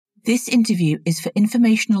This interview is for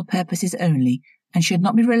informational purposes only and should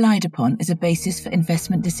not be relied upon as a basis for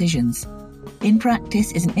investment decisions. In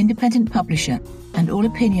Practice is an independent publisher, and all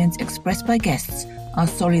opinions expressed by guests are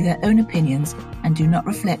solely their own opinions and do not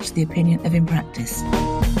reflect the opinion of In Practice.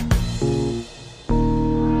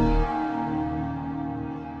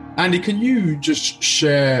 Andy, can you just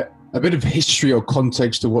share a bit of history or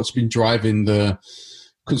context to what's been driving the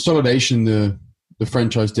consolidation, the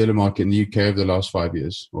franchise dealer market in the UK over the last 5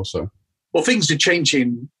 years or so? Well, things are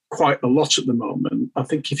changing quite a lot at the moment. I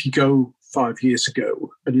think if you go 5 years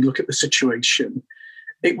ago and you look at the situation,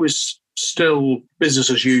 it was still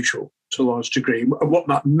business as usual to a large degree. And what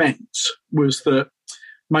that meant was that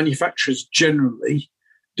manufacturers generally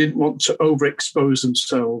didn't want to overexpose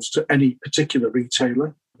themselves to any particular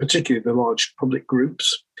retailer, particularly the large public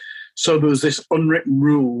groups. So there was this unwritten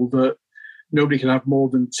rule that nobody can have more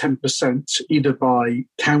than 10% either by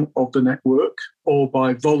count of the network or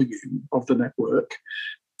by volume of the network.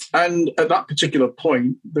 And at that particular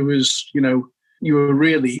point, there was, you were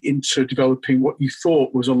really into developing what you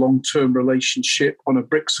thought was a long-term relationship on a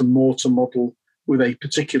bricks and mortar model with a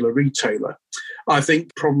particular retailer. I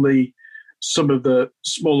think probably some of the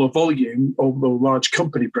smaller volume of the large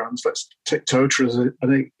company brands, let's take Toyota as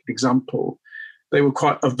an example, they were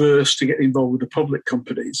quite averse to getting involved with the public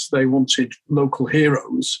companies. They wanted local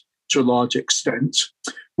heroes to a large extent,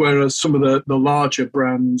 whereas some of the larger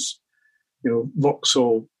brands,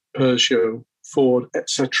 Vauxhall, Peugeot, Ford,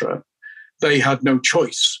 etc., they had no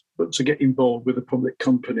choice but to get involved with the public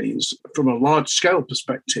companies from a large-scale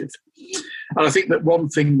perspective. And I think that one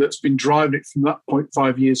thing that's been driving it from that point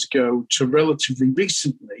 5 years ago to relatively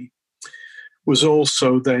recently was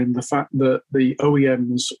also then the fact that the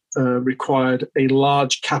OEMs required a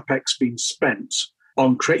large capex being spent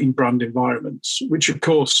on creating brand environments, which, of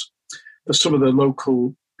course, for some of the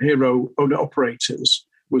local hero owner-operators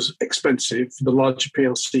was expensive. For the larger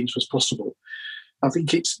PLCs was possible. I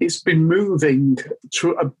think it's been moving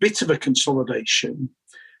to a bit of a consolidation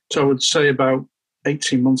to, I would say, about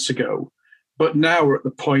 18 months ago. But now we're at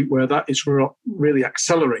the point where that is really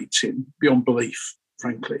accelerating beyond belief,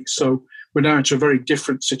 frankly. So we're now into a very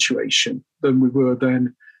different situation than we were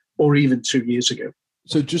then or even 2 years ago.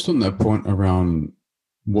 So just on that point around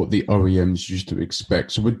what the OEMs used to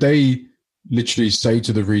expect, so would they literally say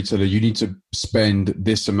to the retailer, you need to spend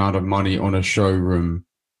this amount of money on a showroom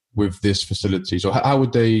with this facilities? Or how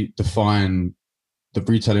would they define the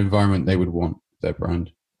retail environment they would want their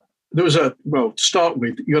brand? There was to start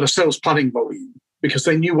with, you had a sales planning volume because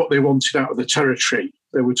they knew what they wanted out of the territory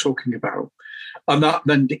they were talking about. And that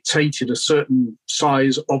then dictated a certain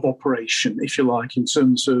size of operation, if you like, in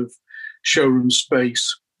terms of showroom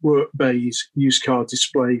space, work bays, used car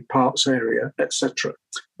display, parts area, etc.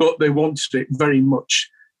 But they wanted it very much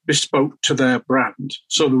bespoke to their brand.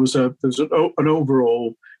 So there's an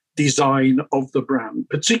overall design of the brand,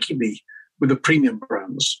 particularly with the premium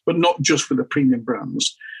brands, but not just with the premium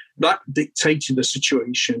brands. That dictated the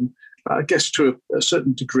situation, I guess, to a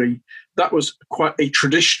certain degree. That was quite a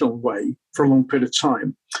traditional way for a long period of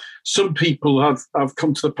time. Some people have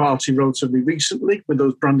come to the party relatively recently with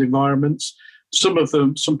those brand environments.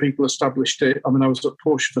 Some people established it. I mean, I was at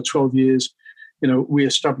Porsche for 12 years. We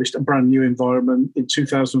established a brand new environment in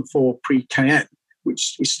 2004 pre-Cayenne,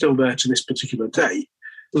 which is still there to this particular day.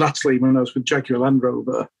 Latterly, when I was with Jaguar Land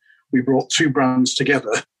Rover, we brought two brands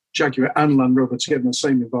together, Jaguar and Land Rover together in the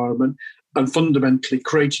same environment, and fundamentally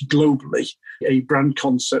created globally a brand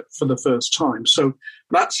concept for the first time. So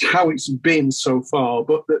that's how it's been so far.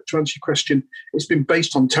 But to answer your question, it's been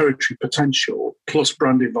based on territory potential plus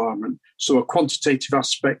brand environment. So a quantitative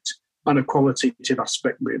aspect and a qualitative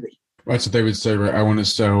aspect, really. Right, so they would say, right, I want to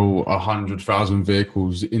sell 100,000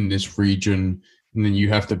 vehicles in this region, and then you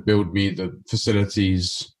have to build me the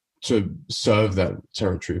facilities to serve that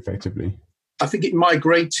territory effectively. I think it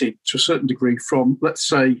migrated to a certain degree from, let's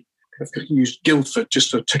say, if I can use Guildford just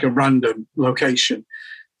to take a random location.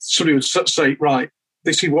 Somebody would say, right,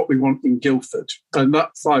 this is what we want in Guildford. And that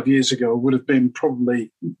 5 years ago would have been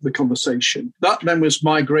probably the conversation. That then was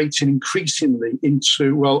migrating increasingly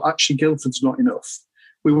into, well, actually, Guildford's not enough.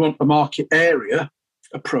 We want a market area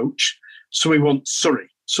approach. So we want Surrey.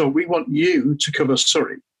 So we want you to cover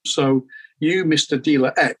Surrey. So you, Mr.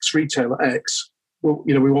 Dealer X, Retailer X, well,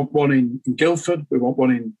 we want one in Guildford. We want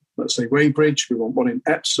one in, let's say, Weybridge. We want one in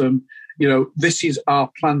Epsom. This is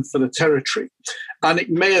our plan for the territory. And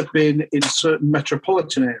it may have been in certain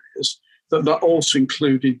metropolitan areas that also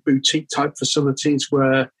included boutique-type facilities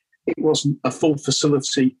where it wasn't a full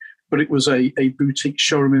facility, but it was a boutique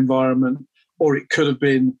showroom environment, or it could have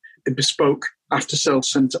been a bespoke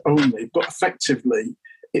after-sales centre only. But effectively,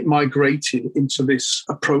 it migrated into this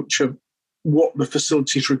approach of what the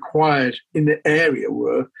facilities required in the area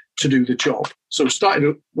were to do the job. So it started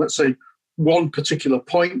at, let's say, one particular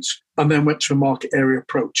point and then went to a market area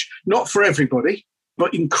approach. Not for everybody,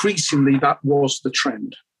 but increasingly that was the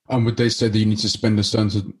trend. And would they say that you need to spend a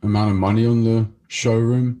certain amount of money on the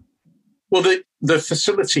showroom? Well, the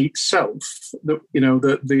facility itself, the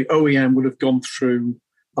OEM would have gone through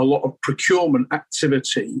a lot of procurement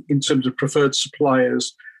activity in terms of preferred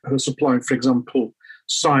suppliers who are supplying, for example,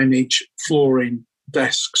 signage, flooring,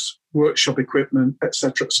 desks, workshop equipment,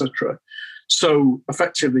 etc., etc. So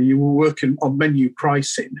effectively, you were working on menu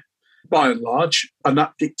pricing by and large, and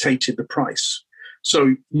that dictated the price.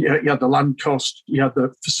 So you had the land cost, you had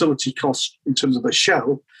the facility cost in terms of the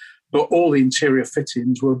shell, but all the interior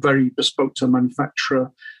fittings were very bespoke to the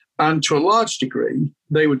manufacturer. And to a large degree,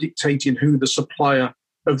 they were dictating who the supplier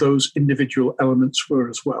of those individual elements were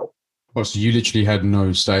as well. Oh, so you literally had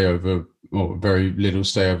no say over, or very little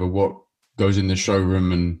say over what goes in the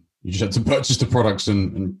showroom, and you just had to purchase the products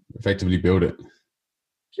and effectively build it.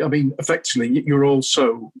 I mean, effectively, you're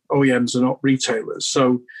also OEMs are not retailers.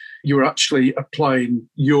 So you're actually applying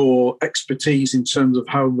your expertise in terms of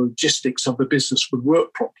how logistics of the business would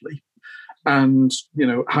work properly. And,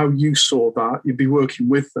 how you saw that, you'd be working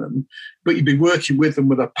with them, but you'd be working with them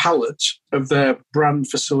with a palette of their brand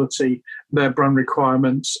facility, their brand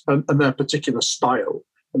requirements, and their particular style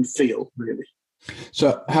and feel, really.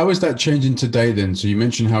 So how is that changing today then? So you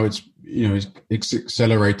mentioned how it's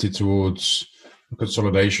accelerated towards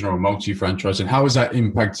consolidation or multi-franchise, and how is that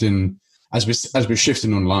impacting as we're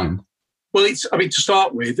shifting online? Well, to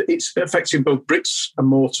start with, it's affecting both bricks and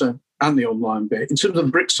mortar and the online bit. In terms of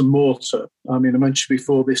the bricks and mortar, I mentioned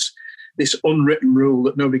before this unwritten rule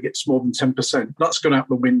that nobody gets more than 10%. That's gone out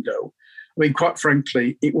the window. Quite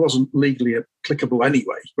frankly, it wasn't legally applicable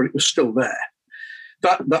anyway, but it was still there.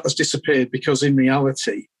 That has disappeared because in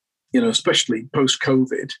reality, especially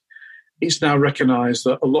post-COVID, it's now recognised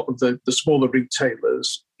that a lot of the smaller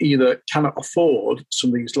retailers either cannot afford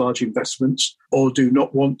some of these large investments or do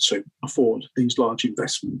not want to afford these large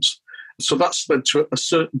investments. So that's led to a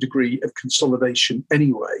certain degree of consolidation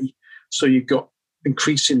anyway. So you've got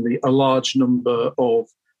increasingly a large number of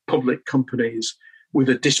public companies with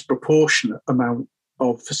a disproportionate amount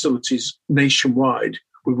of facilities nationwide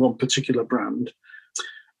with one particular brand.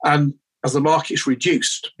 And as the market's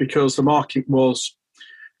reduced, because the market was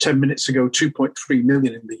 10 minutes ago, 2.3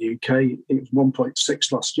 million in the UK. It was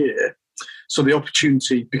 1.6 last year. So the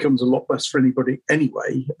opportunity becomes a lot less for anybody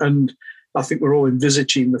anyway. And I think we're all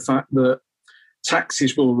envisaging the fact that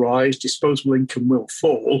taxes will rise, disposable income will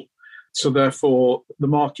fall. So therefore, the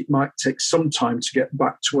market might take some time to get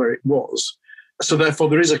back to where it was. So therefore,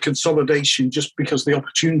 there is a consolidation just because the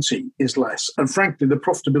opportunity is less. And frankly, the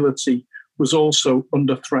profitability was also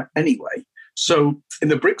under threat anyway. So in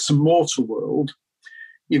the bricks and mortar world,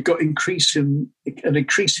 you've got an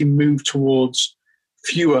increasing move towards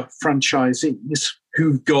fewer franchisees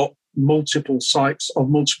who've got multiple sites of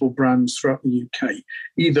multiple brands throughout the UK,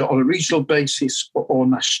 either on a regional basis or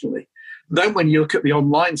nationally. Then when you look at the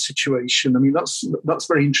online situation, that's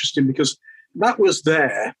very interesting because that was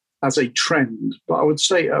there as a trend, but I would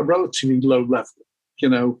say at a relatively low level.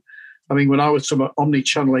 When I was talking about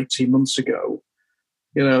omni-channel 18 months ago,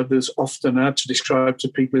 there's often I had to describe to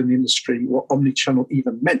people in the industry what omnichannel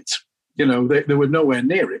even meant. They were nowhere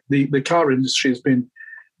near it. The car industry has been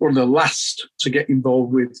one of the last to get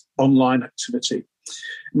involved with online activity.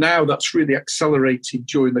 Now that's really accelerated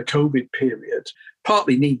during the COVID period,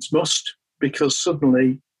 partly needs must, because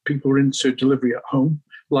suddenly people are into delivery at home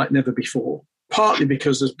like never before, partly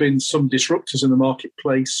because there's been some disruptors in the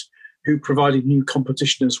marketplace who provided new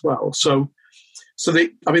competition as well. So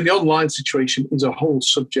the online situation is a whole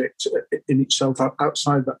subject in itself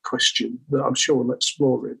outside that question that I'm sure we'll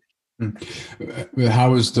explore really.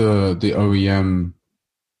 How is the OEM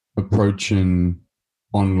approaching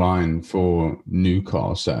online for new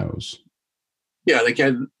car sales? Yeah, and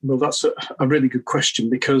again, that's a really good question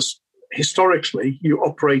because historically you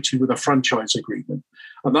operated with a franchise agreement,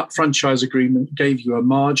 and that franchise agreement gave you a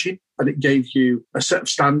margin and it gave you a set of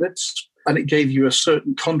standards. And it gave you a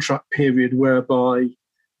certain contract period whereby,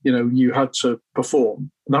 you had to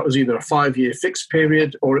perform. And that was either a 5-year fixed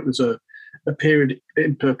period or it was a period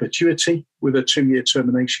in perpetuity with a 2-year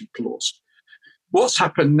termination clause. What's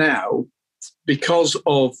happened now, because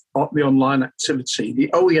of the online activity, the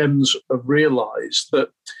OEMs have realised that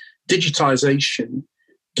digitisation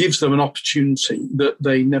gives them an opportunity that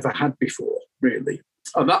they never had before, really.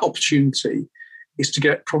 And that opportunity is to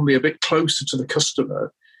get probably a bit closer to the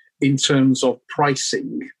customer in terms of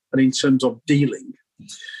pricing and in terms of dealing.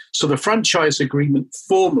 So the franchise agreement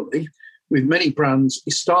formally with many brands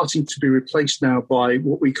is starting to be replaced now by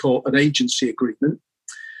what we call an agency agreement,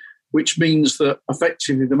 which means that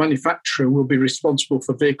effectively the manufacturer will be responsible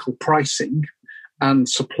for vehicle pricing and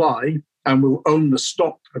supply and will own the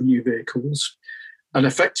stock of new vehicles. And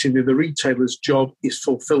effectively the retailer's job is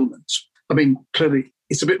fulfillment. I mean, clearly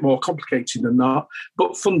it's a bit more complicated than that,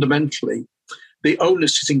 but fundamentally the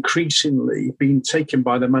onus is increasingly being taken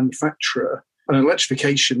by the manufacturer, and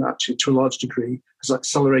electrification actually to a large degree has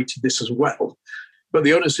accelerated this as well. But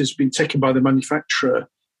the onus has been taken by the manufacturer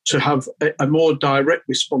to have a more direct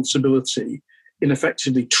responsibility in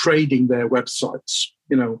effectively trading their websites,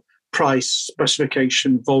 price,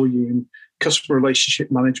 specification, volume, customer relationship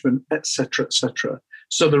management, et cetera, et cetera.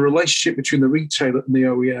 So the relationship between the retailer and the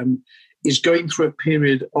OEM is going through a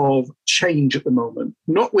period of change at the moment,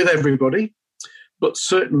 not with everybody, but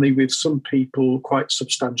certainly with some people quite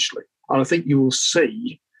substantially. And I think you will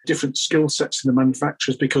see different skill sets in the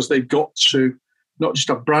manufacturers because they've got to not just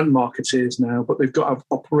have brand marketeers now, but they've got to have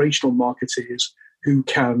operational marketeers who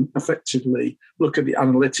can effectively look at the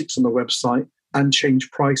analytics on the website and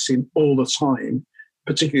change pricing all the time,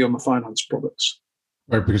 particularly on the finance products.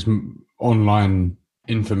 Right, because online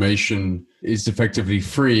information is effectively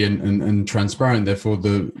free and transparent. Therefore,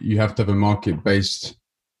 you have to have a market-based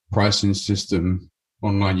pricing system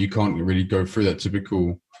online. You can't really go through that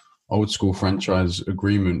typical old school franchise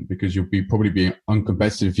agreement because you'll probably be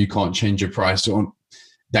uncompetitive if you can't change your price on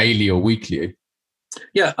daily or weekly.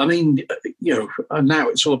 Yeah, I mean, and now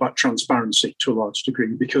it's all about transparency to a large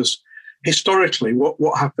degree because historically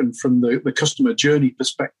what happened from the customer journey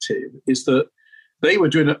perspective is that they were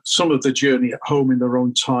doing some of the journey at home in their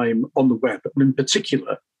own time on the web, and in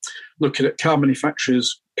particular, looking at car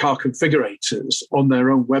manufacturers, car configurators on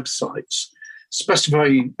their own websites,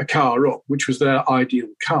 specifying a car up, which was their ideal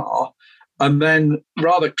car, and then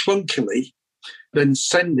rather clunkily, then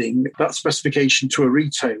sending that specification to a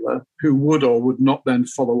retailer who would or would not then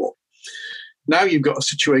follow up. Now you've got a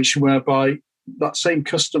situation whereby that same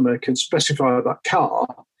customer can specify that car,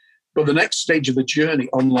 but the next stage of the journey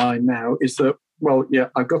online now is that, well, yeah,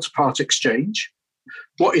 I've got a part exchange.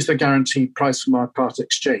 What is the guaranteed price for my part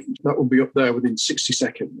exchange? That will be up there within 60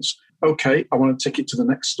 seconds. Okay, I want to take it to the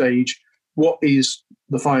next stage. What is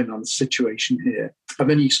the finance situation here? And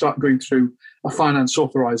then you start going through a finance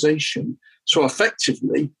authorization. So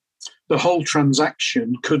effectively, the whole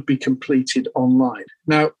transaction could be completed online.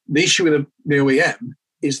 Now, the issue with the OEM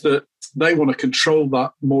is that they want to control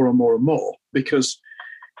that more and more and more because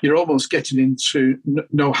you're almost getting into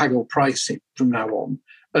no haggle pricing from now on.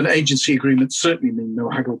 And agency agreements certainly mean no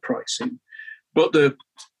haggle pricing. But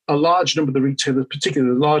a large number of the retailers,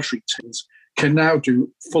 particularly the large retailers, can now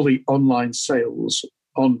do fully online sales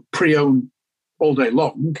on pre-owned all day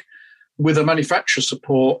long with a manufacturer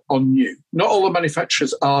support on new. Not all the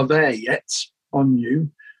manufacturers are there yet on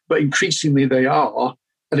new, but increasingly they are.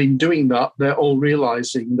 And in doing that, they're all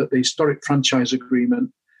realizing that the historic franchise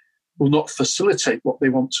agreement will not facilitate what they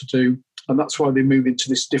want to do. And that's why they move into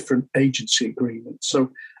this different agency agreement.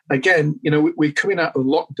 So again, we're coming out of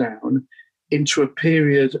lockdown into a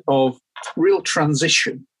period of real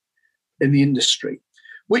transition in the industry,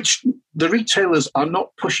 which the retailers are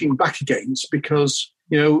not pushing back against because,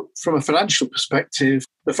 from a financial perspective,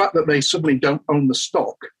 the fact that they suddenly don't own the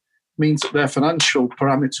stock means that their financial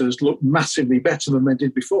parameters look massively better than they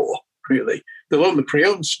did before, really. They'll own the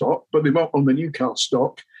pre-owned stock, but they won't own the new car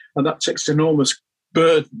stock, and that takes enormous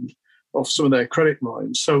burden off some of their credit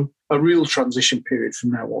lines. So a real transition period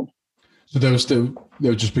from now on. So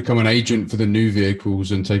they'll just become an agent for the new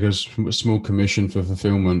vehicles and take a small commission for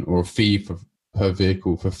fulfillment or a fee per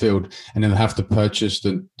vehicle fulfilled, and then they'll have to purchase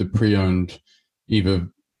the pre-owned either,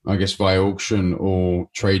 I guess, via auction or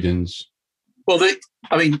trade-ins. Well,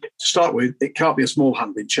 to start with, it can't be a small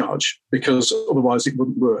handling charge because otherwise it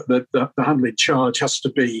wouldn't work. The handling charge has to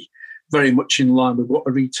be very much in line with what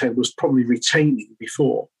a retailer was probably retaining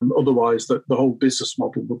before. Otherwise, the whole business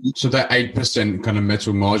model wouldn't. So that 8% kind of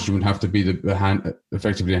metal margin would have to be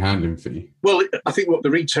effectively a handling fee? Well, I think what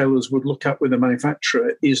the retailers would look at with the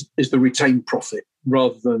manufacturer is the retained profit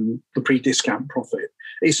rather than the pre-discount profit.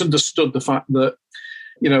 It's understood the fact that,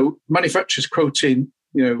 manufacturers quoting,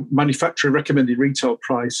 manufacturer recommended retail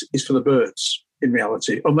price is for the birds in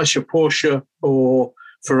reality, unless you're Porsche or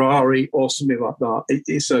Ferrari or something like that.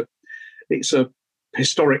 It's a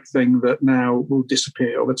historic thing that now will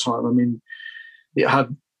disappear over time. I mean, it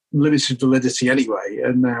had limited validity anyway,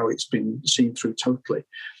 and now it's been seen through totally.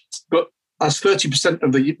 But as 30%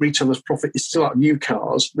 of the retailer's profit is still out of new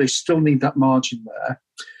cars, they still need that margin there.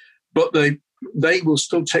 But they will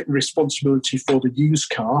still take responsibility for the used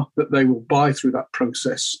car that they will buy through that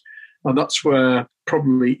process. And that's where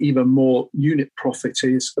probably even more unit profit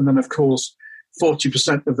is. And then, of course,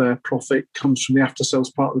 40% of their profit comes from the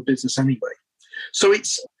after-sales part of the business anyway. So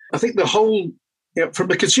I think the whole, from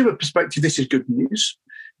the consumer perspective, this is good news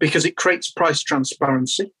because it creates price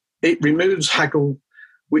transparency. It removes haggle,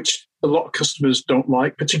 which a lot of customers don't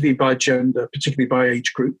like, particularly by gender, particularly by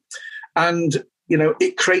age group. And,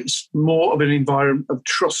 it creates more of an environment of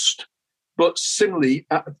trust. But similarly,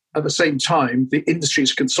 at the same time, the industry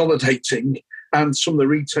is consolidating and some of the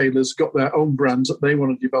retailers got their own brands that they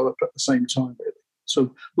want to develop at the same time, really.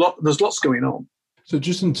 So there's lots going on. So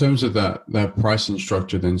just in terms of that pricing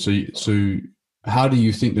structure then, so how do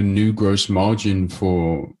you think the new gross margin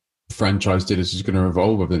for franchise dealers is going to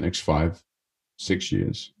evolve over the next 5-6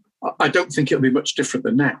 years? I don't think it'll be much different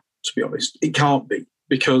than now, to be honest. It can't be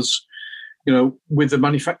because, with the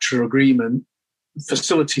manufacturer agreement,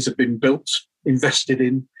 facilities have been built, invested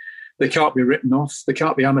in. They can't be written off. They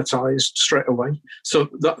can't be amortized straight away. So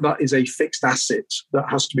that is a fixed asset that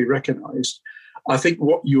has to be recognised. I think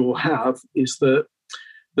what you'll have is that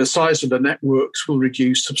the size of the networks will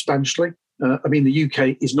reduce substantially. The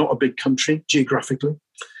UK is not a big country geographically.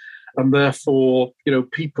 And therefore,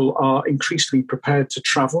 people are increasingly prepared to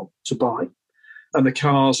travel to buy. And the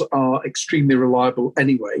cars are extremely reliable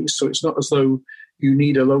anyway. So it's not as though you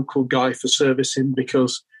need a local guy for servicing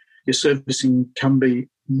because your servicing can be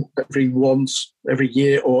every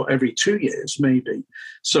year or every 2 years, maybe.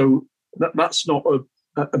 So that's not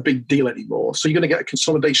a big deal anymore. So you're going to get a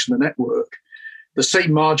consolidation of the network, the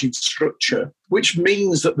same margin structure, which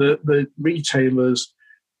means that the retailers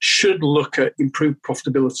should look at improved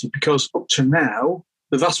profitability because up to now,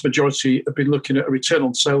 the vast majority have been looking at a return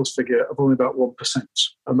on sales figure of only about 1%,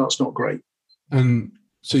 and that's not great. And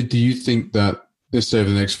so do you think that, let's say over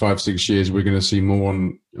the next 5-6 years, we're going to see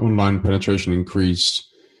more online penetration increase?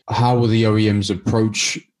 How will the OEMs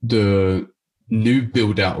approach the new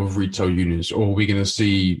build out of retail units, or are we going to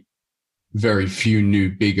see very few new,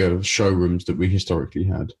 bigger showrooms that we historically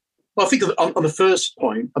had? Well, I think on the first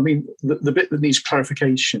point, the bit that needs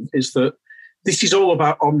clarification is that this is all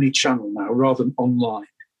about omni-channel now rather than online,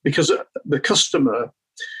 because the customer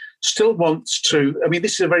still wants to,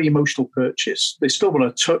 this is a very emotional purchase. They still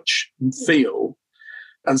want to touch and feel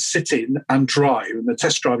and sit in and drive, and the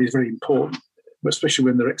test drive is very important, especially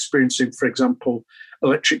when they're experiencing, for example,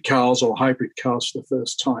 electric cars or hybrid cars for the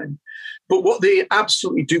first time. But what they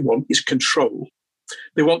absolutely do want is control.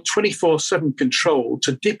 They want 24/7 control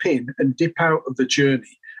to dip in and dip out of the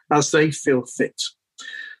journey as they feel fit.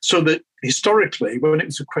 So that historically, when it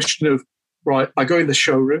was a question of, right, I go in the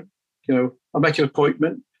showroom, I make an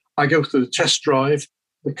appointment, I go through the test drive,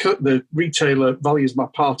 the retailer values my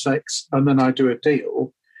Part X, and then I do a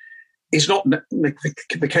deal, is not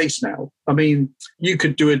the case now. You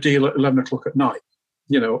could do a deal at 11 o'clock at night,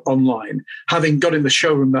 online, having got in the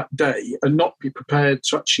showroom that day and not be prepared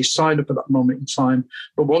to actually sign up at that moment in time,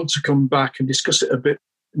 but want to come back and discuss it a bit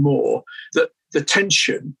more. That the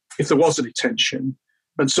tension, if there was any tension,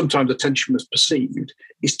 and sometimes the tension was perceived,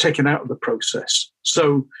 is taken out of the process.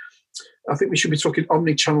 So I think we should be talking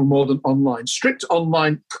omni-channel more than online. Strict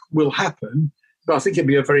online will happen, but I think it'll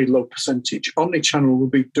be a very low percentage. Omni-channel will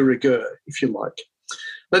be de rigueur, if you like.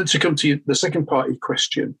 Then to come to the second part of your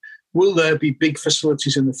question, will there be big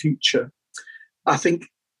facilities in the future? I think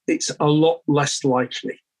it's a lot less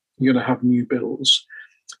likely you're going to have new builds.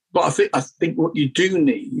 But I think what you do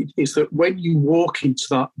need is that when you walk into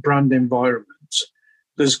that brand environment,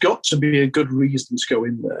 there's got to be a good reason to go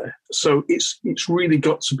in there. So it's really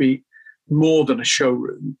got to be more than a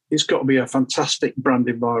showroom. It's got to be a fantastic brand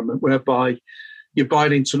environment whereby you're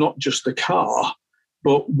buying into not just the car,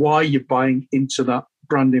 but why you're buying into that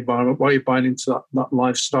brand environment, why you're buying into that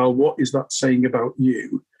lifestyle. What is that saying about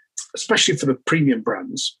you, especially for the premium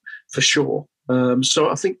brands, for sure. So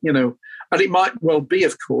I think, and it might well be,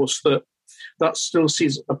 of course, that still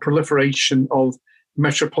sees a proliferation of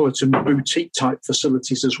metropolitan boutique type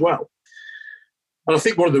facilities as well. And I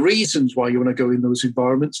think one of the reasons why you want to go in those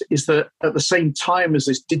environments is that at the same time as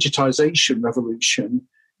this digitization revolution,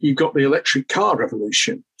 you've got the electric car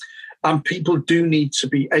revolution. And people do need to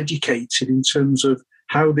be educated in terms of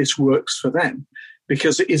how this works for them,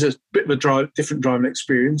 because it is a bit of a different driving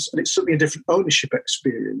experience, and it's certainly a different ownership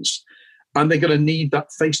experience. And they're going to need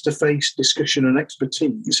that face-to-face discussion and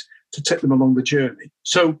expertise to take them along the journey.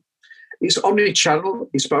 So it's omni-channel,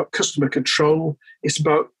 it's about customer control, it's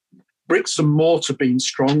about bricks and mortar being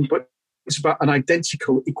strong, but it's about an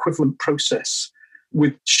identical equivalent process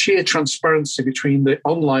with sheer transparency between the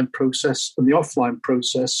online process and the offline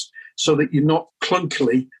process, so that you're not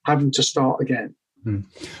clunkily having to start again.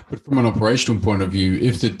 But from an operational point of view,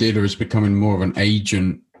 if the dealer is becoming more of an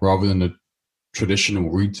agent rather than a traditional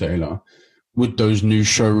retailer, would those new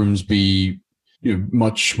showrooms be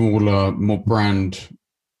much smaller, more brand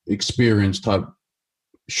experience type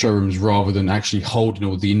showrooms rather than actually holding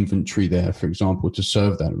all the inventory there, for example, to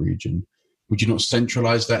serve that region? Would you not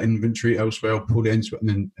centralize that inventory elsewhere or pull it into it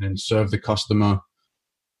and then serve the customer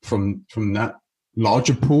from that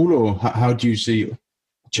larger pool? Or how do you see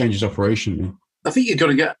changes operationally? I think you've got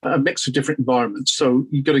to get a mix of different environments. So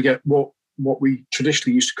you've got to get what we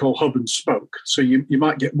traditionally used to call hub and spoke. So you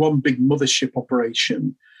might get one big mothership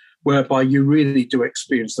operation whereby you really do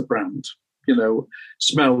experience the brand,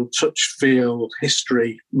 smell, touch, feel,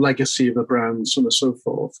 history, legacy of the brand, so on and so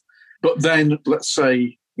forth. But then, let's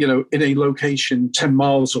say, in a location 10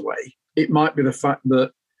 miles away, it might be the fact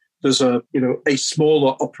that there's a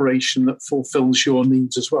smaller operation that fulfills your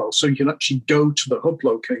needs as well. So you can actually go to the hub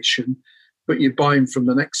location, but you're buying from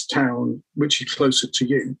the next town, which is closer to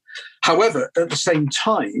you. However, at the same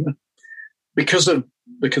time, because of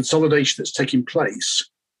the consolidation that's taking place,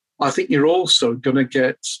 I think you're also going to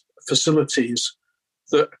get facilities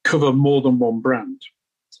that cover more than one brand.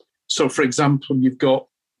 So, for example, you've got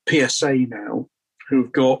PSA now,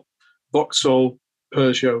 who've got Vauxhall,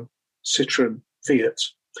 Peugeot, Citroën, Fiat.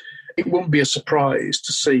 It wouldn't be a surprise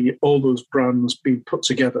to see all those brands being put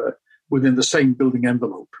together within the same building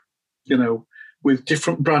envelope, with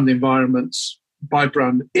different brand environments by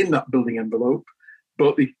brand in that building envelope,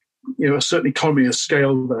 but a certain economy of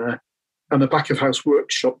scale there, and a back of house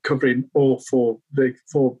workshop covering all four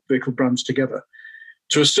vehicle brands together.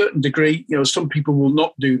 To a certain degree, some people will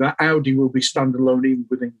not do that. Audi will be standalone even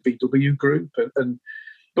within VW Group,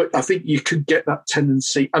 but I think you could get that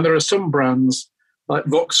tendency. And there are some brands like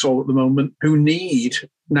Vauxhall at the moment who need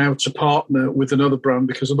now to partner with another brand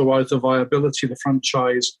because otherwise the viability of the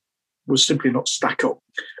franchise will simply not stack up.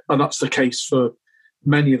 And that's the case for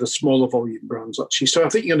many of the smaller volume brands, actually. So I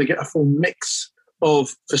think you're going to get a full mix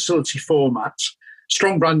of facility formats,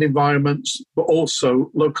 strong brand environments, but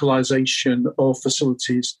also localization of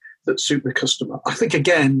facilities that suit the customer. I think,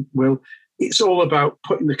 again, Will, it's all about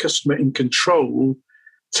putting the customer in control,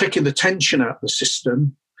 taking the tension out of the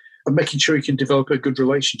system, and making sure you can develop a good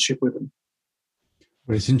relationship with them.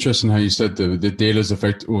 Well, it's interesting how you said the dealers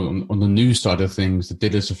on the new side of things, the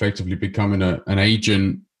dealers effectively becoming an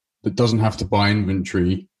agent that doesn't have to buy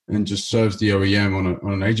inventory and just serves the OEM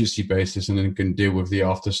on an agency basis, and then can deal with the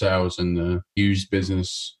after sales and the used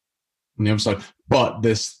business on the other side. But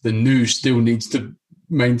the new still needs to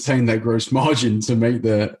maintain that gross margin to make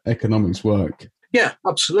the economics work. Yeah,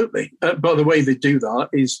 absolutely. But the way they do that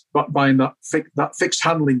is buying that fixed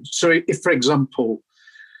handling. So if, for example,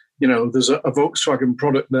 there's a Volkswagen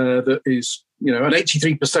product there that is, and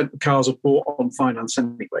 83% of cars are bought on finance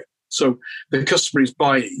anyway. So the customer is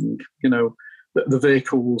buying, the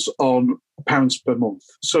vehicles on pounds per month.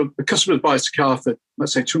 So the customer buys a car for,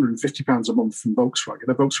 let's say, £250 a month from Volkswagen,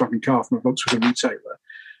 a Volkswagen car from a Volkswagen retailer.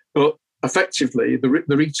 But effectively, the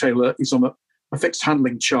retailer is on a fixed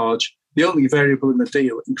handling charge. The only variable in the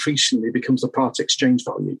deal increasingly becomes the part exchange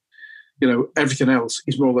value. Everything else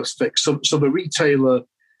is more or less fixed. So the retailer,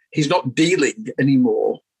 he's not dealing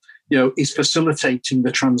anymore, is facilitating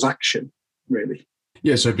the transaction, really.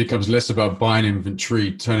 Yeah, so it becomes less about buying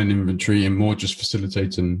inventory, turning inventory, and more just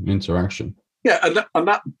facilitating interaction. Yeah, and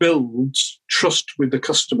that builds trust with the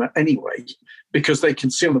customer anyway, because they can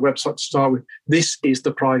see on the website to start with, this is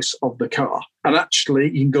the price of the car. And actually,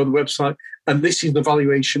 you can go to the website, and this is the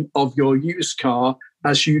valuation of your used car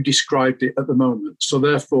as you described it at the moment. So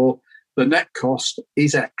therefore, the net cost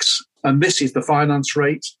is X. And this is the finance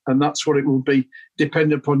rate, and that's what it will be,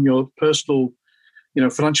 depending upon your personal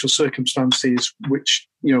financial circumstances, which,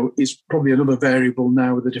 is probably another variable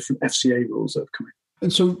now with the different FCA rules that have come in.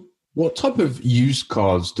 And so what type of used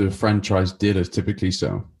cars do franchise dealers typically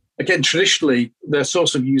sell? Again, traditionally, their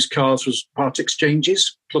source of used cars was part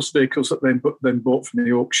exchanges, plus vehicles that then bought from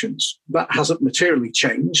the auctions. That hasn't materially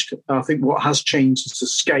changed. I think what has changed is the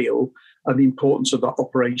scale and the importance of that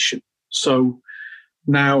operation. So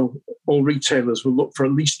now all retailers will look for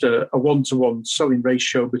at least a one-to-one selling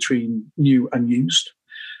ratio between new and used,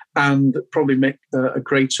 and probably make a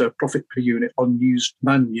greater profit per unit on used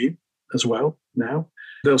than new as well now.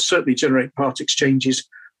 They'll certainly generate part exchanges,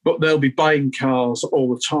 but they'll be buying cars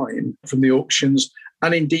all the time from the auctions,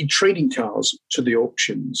 and indeed trading cars to the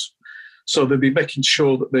auctions. So they'll be making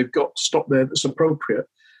sure that they've got stock there that's appropriate.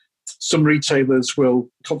 Some retailers will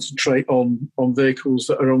concentrate on vehicles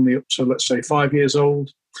that are only up to, let's say, 5 years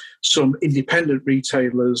old. Some independent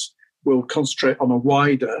retailers will concentrate on a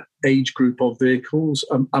wider age group of vehicles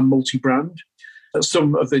and multi-brand.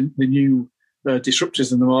 Some of the new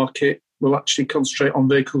disruptors in the market will actually concentrate on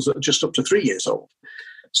vehicles that are just up to 3 years old.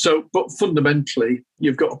 So, but fundamentally,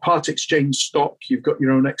 you've got a part exchange stock, you've got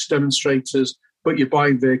your own ex-demonstrators, but you're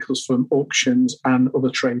buying vehicles from auctions and other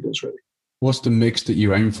traders, really. What's the mix that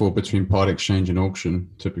you aim for between part exchange and auction,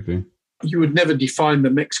 typically? You would never define the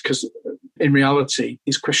mix because in reality,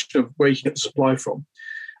 it's a question of where you get the supply from.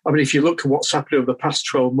 I mean, if you look at what's happened over the past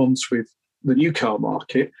 12 months with the new car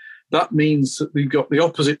market, that means that we've got the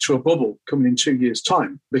opposite to a bubble coming in 2 years'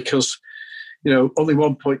 time because, only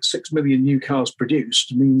 1.6 million new cars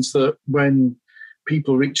produced means that when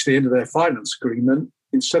people reach the end of their finance agreement,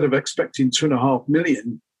 instead of expecting 2.5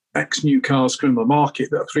 million new cars coming on the market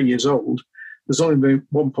that are 3 years old, there's only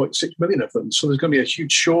 1.6 million of them. So there's going to be a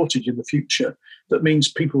huge shortage in the future. That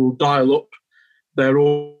means people will dial up their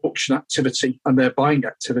auction activity and their buying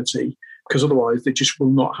activity because otherwise they just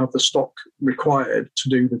will not have the stock required to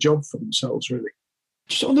do the job for themselves, really.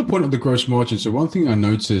 Just on the point of the gross margin, so one thing I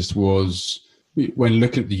noticed was when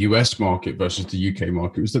looking at the US market versus the UK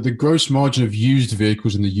market was that the gross margin of used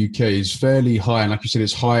vehicles in the UK is fairly high. And like you said,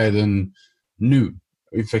 it's higher than new,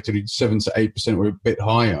 effectively 7 to 8% or a bit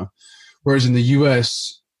higher. Whereas in the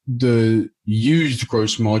US, the used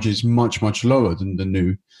gross margin is much, much lower than the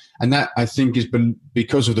new. And that, I think, is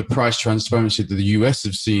because of the price transparency that the US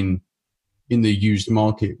have seen in the used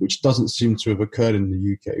market, which doesn't seem to have occurred in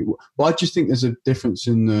the UK. Why do you think there's a difference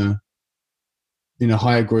in a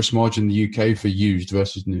higher gross margin in the UK for used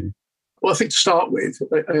versus new? Well, I think to start with,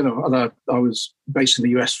 and I was based in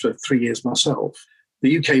the US for 3 years myself,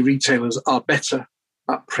 the UK retailers are better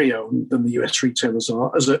at pre-owned than the US retailers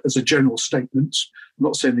are, as a general statement. I'm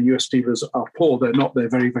not saying the US dealers are poor, they're not, they're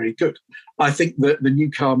very, very good. I think that the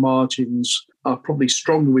new car margins are probably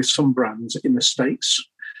stronger with some brands in the States.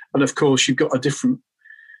 And of course, you've got a different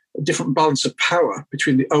balance of power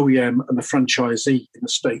between the OEM and the franchisee in the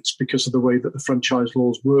States because of the way that the franchise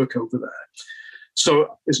laws work over there.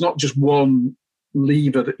 So it's not just one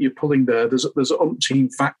lever that you're pulling there. There's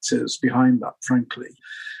umpteen factors behind that, frankly.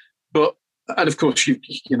 And of course,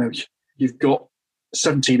 you've got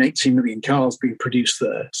 17, 18 million cars being produced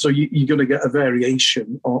there. So you're going to get a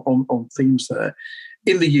variation on themes there.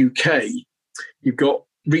 In the UK, you've got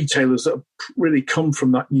retailers that have really come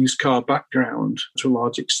from that used car background to a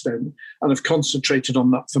large extent and have concentrated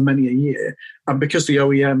on that for many a year. And because the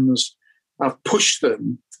OEMs have pushed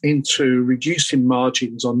them into reducing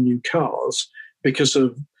margins on new cars because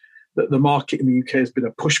of the market in the UK has been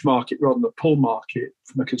a push market rather than a pull market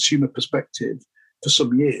from a consumer perspective for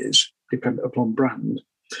some years, dependent upon brand.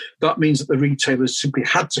 That means that the retailers simply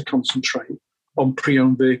had to concentrate on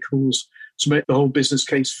pre-owned vehicles to make the whole business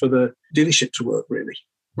case for the dealership to work, really.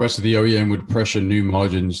 Right, so the OEM would pressure new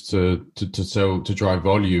margins to sell, to drive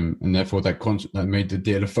volume, and therefore that made the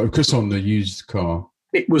dealer focus on the used car.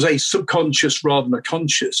 It was a subconscious rather than a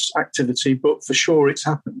conscious activity, but for sure it's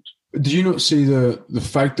happened. Do you not see the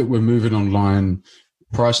fact that we're moving online,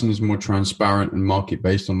 pricing is more transparent and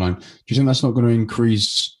market-based online? Do you think that's not going to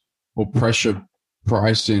increase or pressure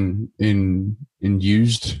pricing in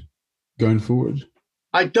used going forward?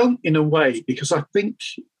 I don't, in a way, because I think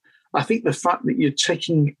the fact that you're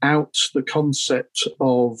taking out the concept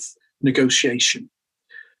of negotiation,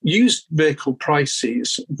 used vehicle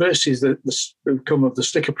prices versus the outcome of the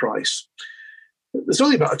sticker price, there's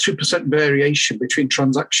only about a 2% variation between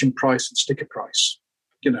transaction price and sticker price,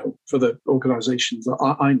 for the organisations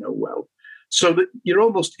that I know well. So that you're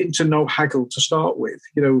almost into no haggle to start with.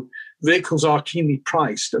 Vehicles are keenly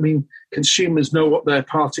priced. I mean, consumers know what their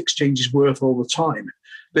part exchange is worth all the time.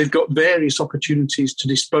 They've got various opportunities to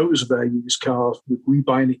dispose of their used cars with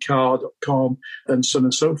WeBuyAnyCar.com and so on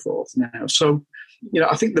and so forth now. So,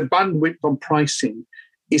 I think the bandwidth on pricing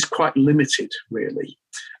is quite limited, really.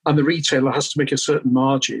 And the retailer has to make a certain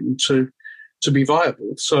margin to be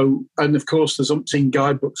viable. So, and of course, there's umpteen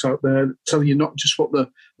guidebooks out there that tell you not just what the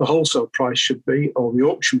wholesale price should be or the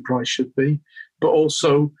auction price should be, but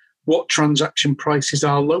also what transaction prices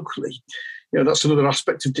are locally. That's another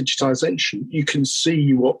aspect of digitization. You can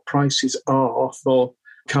see what prices are for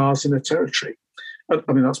cars in a territory.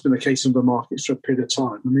 I mean, that's been the case in the markets for a period of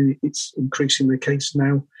time. I mean, it's increasingly the case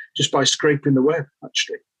now just by scraping the web,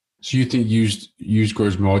 actually. So you think used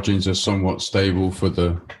gross margins are somewhat stable for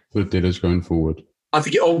the dealers going forward? I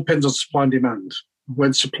think it all depends on supply and demand.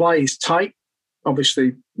 When supply is tight,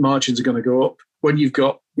 obviously margins are going to go up. When you've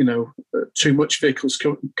got too much vehicles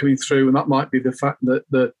coming through, and that might be the fact that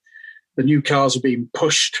the new cars are being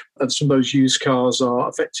pushed, and some of those used cars are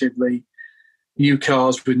effectively new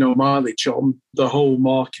cars with no mileage on, the whole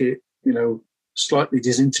market slightly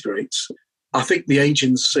disintegrates. I think the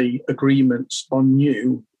agency agreements on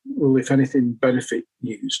new will, if anything, benefit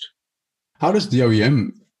used. How does the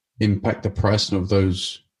OEM impact the pricing of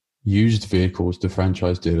those used vehicles the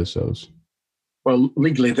franchise dealer sells? Well,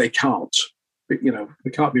 legally they can't. There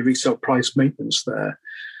can't be resale price maintenance there.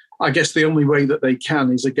 I guess the only way that they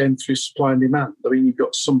can is, again, through supply and demand. I mean, you've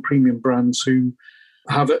got some premium brands who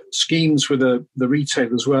have schemes with the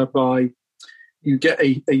retailers whereby you get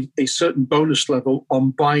a certain bonus level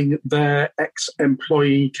on buying their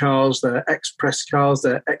ex-employee cars, their ex-press cars,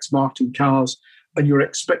 their ex-marketing cars, and you're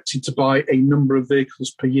expected to buy a number of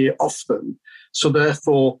vehicles per year off them. So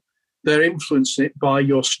therefore, they're influencing it by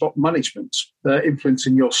your stock management. They're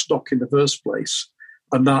influencing your stock in the first place.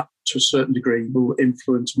 And that, to a certain degree, will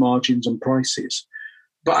influence margins and prices.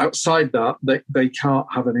 But outside that, they can't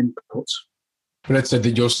have an input. But let's say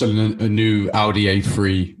that you're selling a new Audi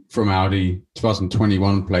A3 from Audi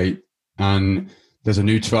 2021 plate, and there's a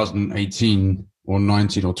new 2018 or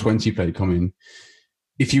 19 or 20 plate coming.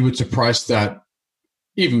 If you were to price that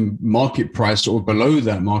even market price or below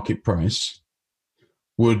that market price,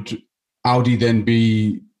 would Audi then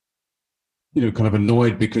be, kind of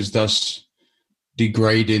annoyed because that's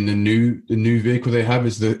degrading the new vehicle they have?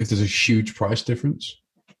 If there's a huge price difference?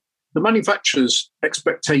 The manufacturer's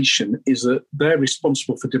expectation is that they're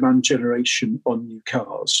responsible for demand generation on new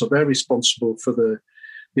cars. So they're responsible for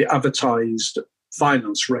the advertised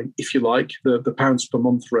finance rate, if you like, the pounds per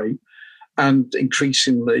month rate. And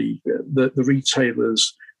increasingly, the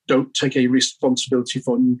retailers don't take a responsibility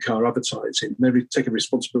for new car advertising. They take a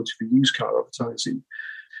responsibility for used car advertising.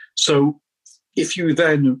 So if you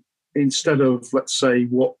then, instead of, let's say,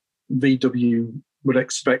 what VW would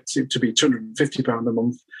expect it to be £250 a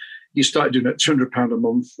month, you started doing it £200 a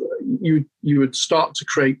month, you would start to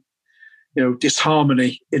create,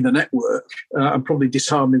 disharmony in the network and probably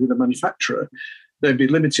disharmony with the manufacturer. They'd be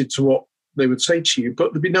limited to what they would say to you,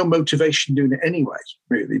 but there'd be no motivation doing it anyway,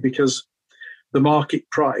 really, because the market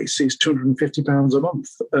price is £250 a month.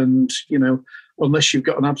 And, unless you've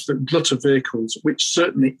got an absolute glut of vehicles, which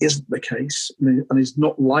certainly isn't the case and is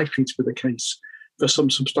not likely to be the case for some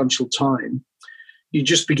substantial time, you'd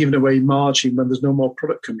just be giving away margin when there's no more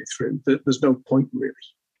product coming through. There's no point,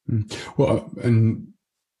 really. Well, and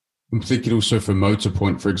I'm thinking also for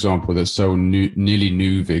Motorpoint, for example, that sell nearly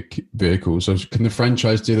new vehicles. So can the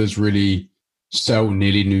franchise dealers really sell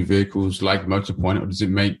nearly new vehicles like Motorpoint, or does it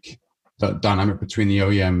make that dynamic between the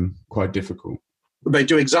OEM quite difficult? They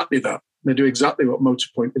do exactly that. They do exactly what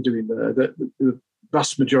Motorpoint are doing there. The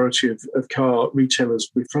vast majority of car retailers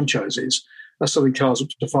with franchises are selling cars up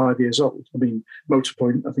to 5 years old. I mean,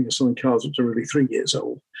 Motorpoint, I think, are selling cars up to really 3 years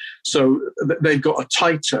old. So they've got a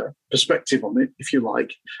tighter perspective on it, if you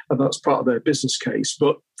like, and that's part of their business case.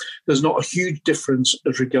 But there's not a huge difference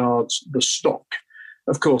as regards the stock.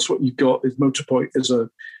 Of course, what you've got is Motorpoint is a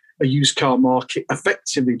used car market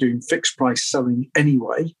effectively doing fixed price selling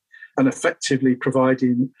anyway, and effectively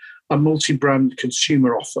providing a multi-brand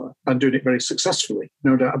consumer offer and doing it very successfully,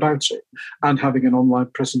 no doubt about it, and having an online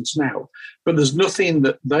presence now. But there's nothing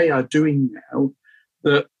that they are doing now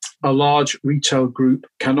that a large retail group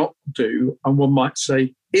cannot do, and one might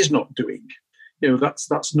say is not doing.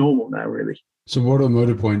 That's normal now, really. So what do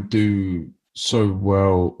Motorpoint do so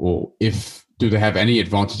well, or do they have any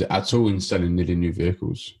advantage at all in selling nearly new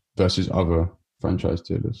vehicles versus other franchise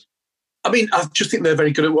dealers? I mean, I just think they're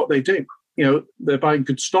very good at what they do. They're buying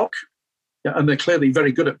good stock, and they're clearly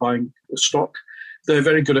very good at buying stock. They're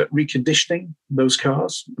very good at reconditioning those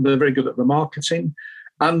cars. They're very good at the marketing,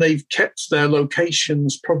 and they've kept their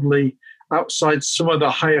locations probably outside some of the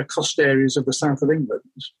higher cost areas of the south of England.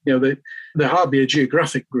 They're hardly a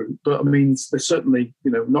geographic group, but I mean, they're certainly,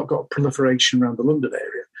 not got a proliferation around the London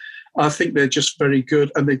area. I think they're just very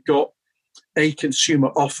good, and they've got a consumer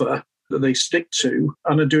offer that they stick to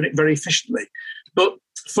and are doing it very efficiently. But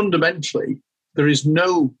fundamentally, there is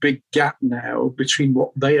no big gap now between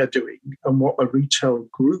what they are doing and what a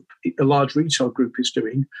large retail group is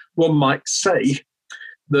doing. One might say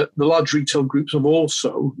that the large retail groups have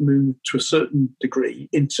also moved to a certain degree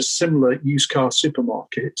into similar used car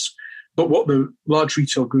supermarkets. But what the large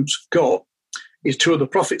retail groups have got is two other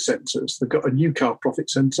profit centres. They've got a new car profit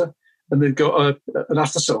centre, and they've got an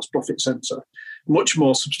after-sales profit centre, much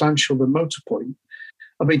more substantial than Motorpoint.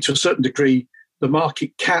 I mean, to a certain degree, the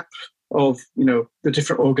market cap of, the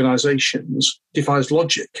different organisations defies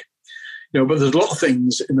logic. But there's a lot of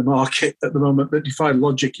things in the market at the moment that defy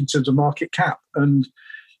logic in terms of market cap. And,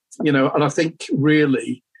 and I think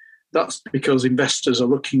really that's because investors are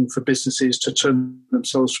looking for businesses to turn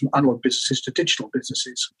themselves from analog businesses to digital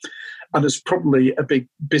businesses. And there's probably a big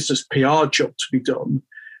business PR job to be done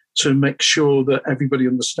to make sure that everybody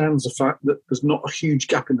understands the fact that there's not a huge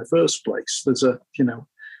gap in the first place. There's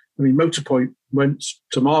Motorpoint went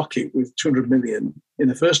to market with 200 million in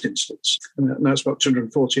the first instance, and now it's about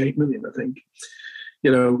 248 million, I think.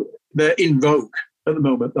 They're in vogue at the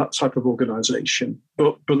moment, that type of organisation.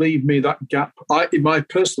 But believe me, that gap, in my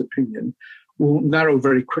personal opinion, will narrow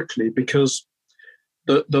very quickly, because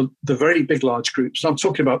the very big, large groups, I'm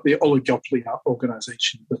talking about the oligopoly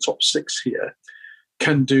organisation, the top six here,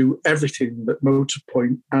 can do everything that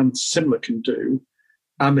Motorpoint and similar can do,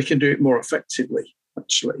 and they can do it more effectively,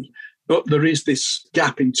 actually. But there is this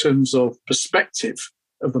gap in terms of perspective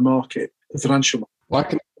of the market, the financial market. Why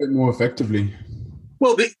can they do it more effectively?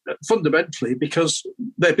 Well, fundamentally, because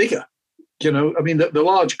they're bigger. The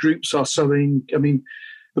large groups are selling.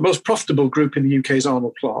 The most profitable group in the UK is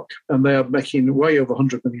Arnold Clark, and they are making way over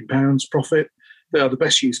 £100 million profit. They are the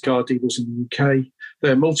best used car dealers in the UK.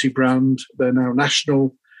 They're multi-brand. They're now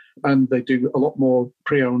national, and they do a lot more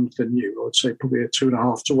pre-owned than new. I would say probably a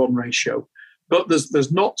 2.5 to 1 ratio. But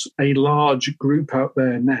there's not a large group out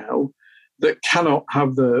there now that cannot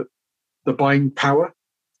have the buying power,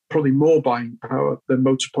 probably more buying power than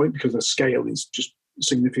Motorpoint, because their scale is just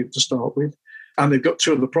significant to start with. And they've got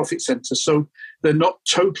two of the profit centres. So they're not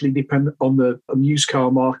totally dependent on the used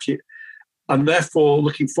car market. And therefore,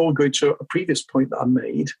 looking forward, going to a previous point that I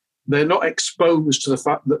made, they're not exposed to the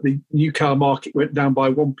fact that the new car market went down by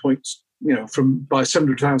by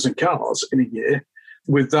 700,000 cars in a year,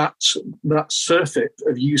 with that surfeit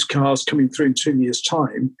of used cars coming through in 2 years'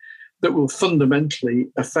 time, that will fundamentally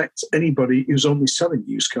affect anybody who's only selling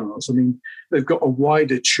used cars. They've got a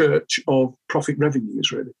wider church of profit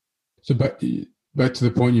revenues, really. So back to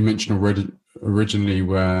the point you mentioned originally,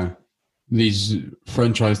 where these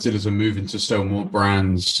franchise dealers are moving to sell more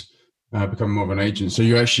brands, become more of an agent. So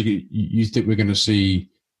you think we're going to see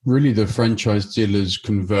really the franchise dealers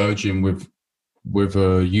converging with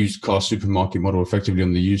a used car supermarket model effectively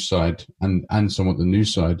on the used side and somewhat the new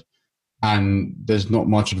side. And there's not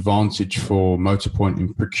much advantage for Motorpoint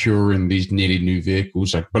in procuring these nearly new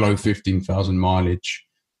vehicles, like below 15,000 mileage,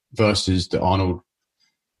 versus the Arnold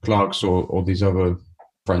Clarks or these other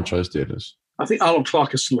franchise dealers. I think Arnold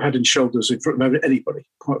Clark is still head and shoulders in front of anybody,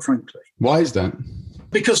 quite frankly. Why is that?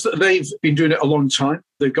 Because they've been doing it a long time.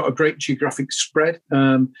 They've got a great geographic spread.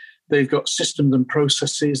 They've got systems and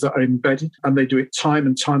processes that are embedded, and they do it time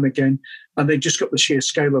and time again. And they've just got the sheer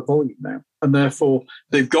scale of volume now. And therefore,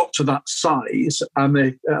 they've got to that size, and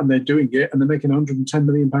they're doing it, and they're making £110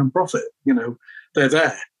 million profit. They're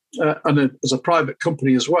there. And as a private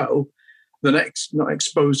company as well, they're not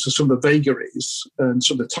exposed to some of the vagaries and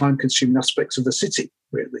some of the time-consuming aspects of the city,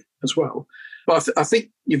 really, as well. But I think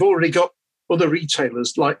you've already got other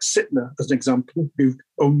retailers like Sytner, as an example, who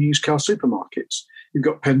own used car supermarkets. You've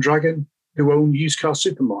got Pendragon, who own used car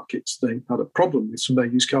supermarkets. They had a problem with some of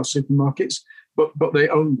their used car supermarkets, but they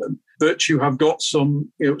own them. Vertu have got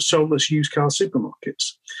some soulless used car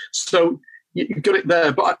supermarkets. So you've got it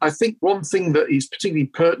there. But I think one thing that is particularly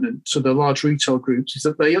pertinent to the large retail groups is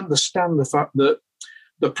that they understand the fact that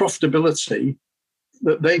the profitability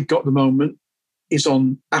that they've got at the moment is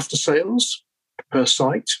on after sales per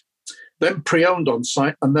site, then pre-owned on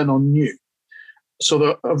site, and then on new.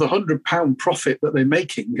 So of the £100 profit that they're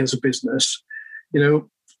making as a business,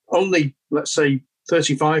 only, let's say,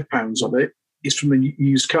 £35 of it is from the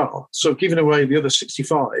used car. So giving away the other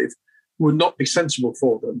 65 would not be sensible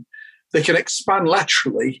for them. They can expand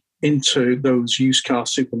laterally into those used car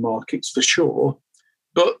supermarkets for sure,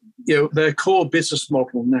 but their core business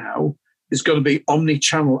model now is going to be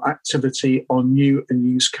omni-channel activity on new and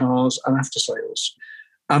used cars and after sales.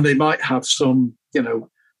 And they might have some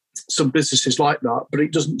businesses like that, but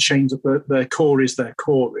it doesn't change that their core is their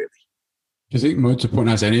core, really. Do you think Motorpoint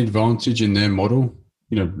has any advantage in their model?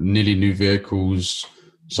 Nearly new vehicles,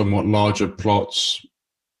 somewhat larger plots.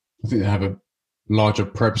 I think they have a larger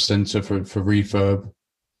prep centre for refurb.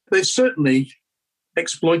 They've certainly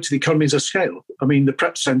exploited the economies of scale. The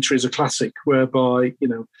prep centre is a classic, whereby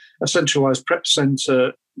a centralised prep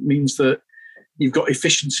centre means that you've got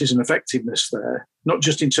efficiencies and effectiveness there, not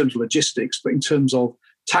just in terms of logistics, but in terms of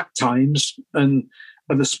tack times and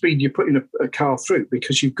the speed you're putting a car through,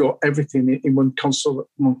 because you've got everything in one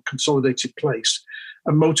consolidated place.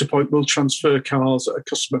 And Motorpoint will transfer cars at a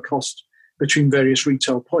customer cost between various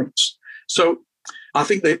retail points. So I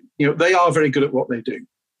think that they are very good at what they do.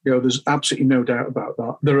 There's absolutely no doubt about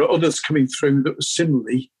that. There are others coming through that will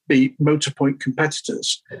similarly be Motorpoint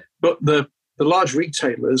competitors, but the large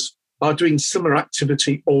retailers are doing similar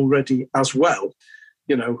activity already as well.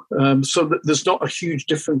 So that there's not a huge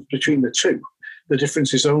difference between the two. The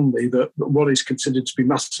difference is only that what is considered to be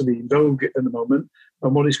massively in vogue at the moment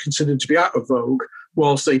and what is considered to be out of vogue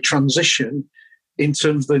whilst they transition in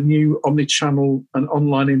terms of the new omnichannel and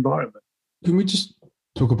online environment. Can we just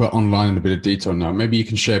talk about online in a bit of detail now? Maybe you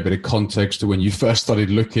can share a bit of context to when you first started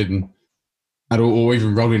looking at or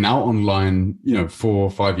even rolling out online, 4 or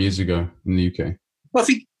 5 years ago in the UK. Well, I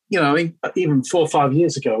think, even 4 or 5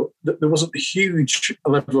 years ago, there wasn't a huge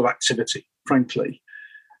level of activity, frankly.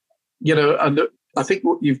 And I think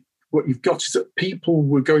what you've got is that people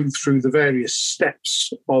were going through the various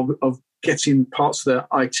steps of getting parts of their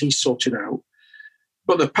IT sorted out.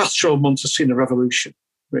 But the past 12 months have seen a revolution,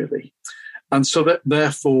 really. And so that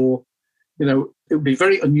therefore, it would be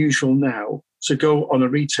very unusual now to go on a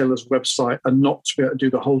retailer's website and not to be able to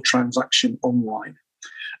do the whole transaction online.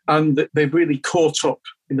 And they've really caught up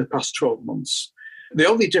in the past 12 months. The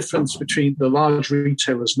only difference between the large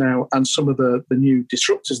retailers now and some of the new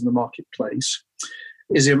disruptors in the marketplace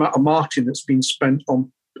is the amount of marketing that's been spent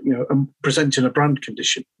on, and presenting a brand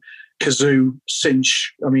condition. Kazoo,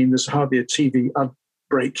 Cinch, there's hardly a TV ad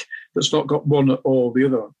break that's not got one or the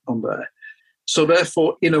other on there. So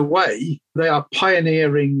therefore, in a way, they are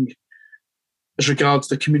pioneering as regards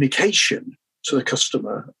the communication to the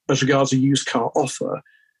customer, as regards a used car offer,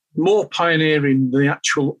 more pioneering than the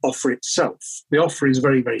actual offer itself. The offer is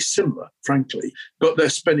very, very similar, frankly, but they're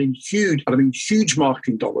spending huge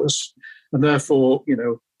marketing dollars, and therefore,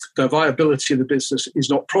 their viability of the business is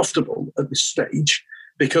not profitable at this stage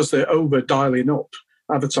because they're over dialing up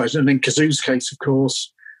advertising. And in Kazoo's case, of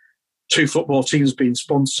course, 2 football teams being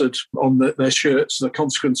sponsored on their shirts, the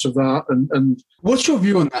consequence of that. And what's your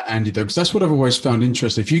view on that, Andy, though? Because that's what I've always found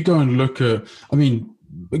interesting. If you go and look at,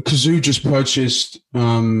 Kazoo just purchased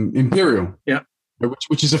Imperial,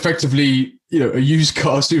 which is effectively a used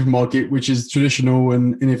car supermarket, which is traditional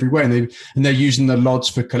and in every way, and they're using the lots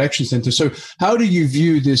for collection centers. So how do you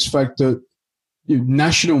view this fact that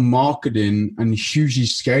national marketing and hugely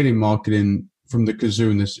scaling marketing from the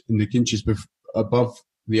Kazoo and the Kinches above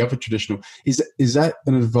the other traditional, is that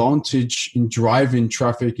an advantage in driving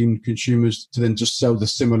traffic in consumers to then just sell the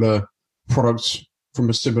similar products from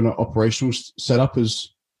a similar operational setup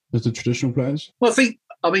as the traditional players? Well, I think,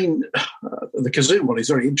 the Kazoo one is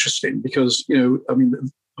very interesting because,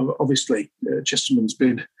 obviously Chesterman's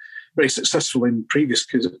been very successful in previous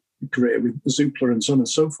career with Zoopla and so on and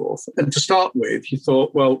so forth. And to start with, you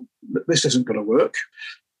thought, well, this isn't going to work.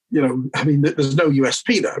 There's no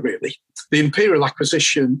USP there, really. The Imperial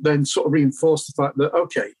acquisition then sort of reinforced the fact that,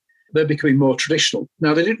 okay, they're becoming more traditional.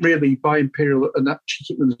 Now, they didn't really buy Imperial and actually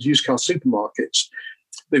keep them as used car supermarkets.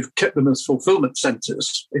 They've kept them as fulfillment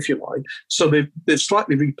centres, if you like. So they've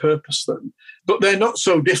slightly repurposed them. But they're not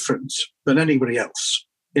so different than anybody else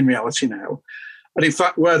in reality now. And in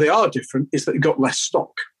fact, where they are different is that they've got less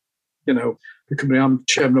stock. The company I'm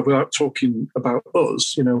chairman of, without talking about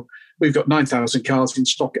us, we've got 9,000 cars in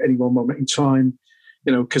stock at any one moment in time,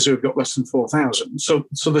 because we've got less than 4,000. So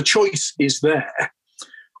the choice is there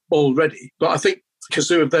already. But I think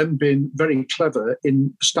Kazoo have then been very clever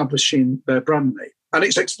in establishing their brand name. And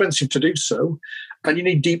it's expensive to do so, and you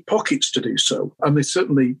need deep pockets to do so. And they've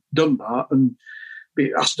certainly done that, and be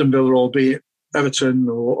it Aston Villa or be it Everton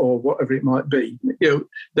or whatever it might be,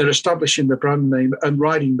 they're establishing the brand name and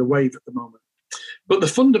riding the wave at the moment. But the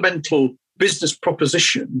fundamental business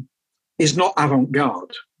proposition is not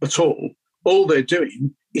avant-garde at all. All they're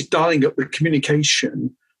doing is dialing up the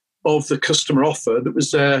communication of the customer offer that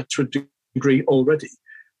was there to a degree already.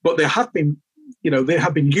 But they have been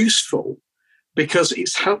useful because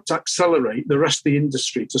it's helped accelerate the rest of the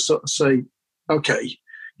industry to sort of say, okay,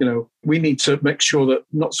 we need to make sure that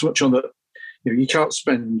not so much on the, you can't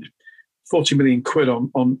spend 40 million quid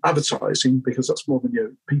on advertising because that's more than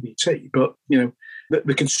your PBT. But,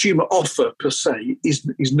 the consumer offer per se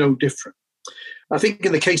is no different. I think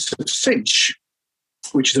in the case of Cinch,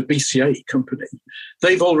 which is a BCA company,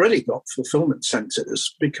 they've already got fulfillment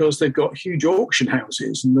centres because they've got huge auction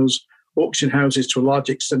houses, and those auction houses to a large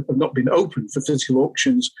extent have not been open for physical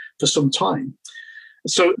auctions for some time.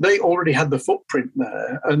 So they already had the footprint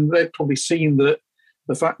there, and they've probably seen that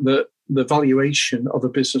the fact that the valuation of a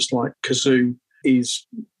business like Kazoo is,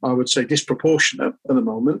 I would say, disproportionate at the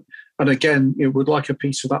moment. And again, would like a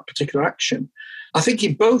piece of that particular action. I think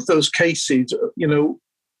in both those cases,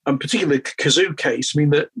 and particularly the Kazoo case,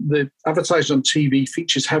 the advertising on TV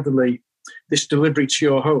features heavily this delivery to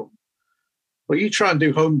your home. Well, you try and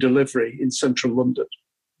do home delivery in central London,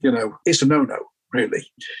 it's a no-no,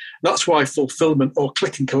 really. That's why fulfillment or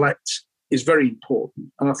click and collect is very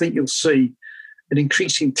important. And I think you'll see an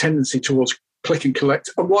increasing tendency towards click and collect.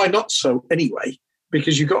 And why not so anyway?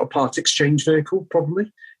 Because you've got a part exchange vehicle,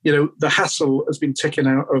 probably. The hassle has been taken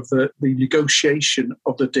out of the negotiation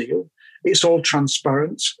of the deal. It's all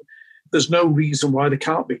transparent. There's no reason why they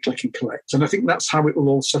can't be click and collect. And I think that's how it will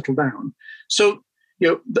all settle down. So,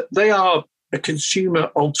 they are a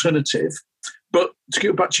consumer alternative. But to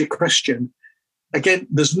get back to your question, again,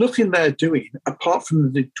 there's nothing they're doing apart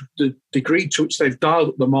from the degree to which they've dialed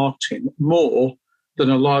up the marketing more than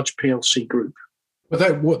a large PLC group.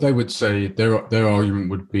 But what they would say, their argument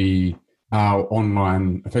would be our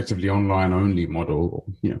effectively online only model,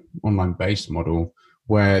 online based model,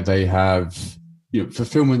 where they have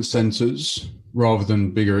fulfillment centers rather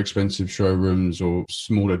than bigger expensive showrooms or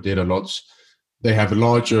smaller dealer lots. They have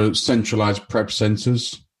larger centralized prep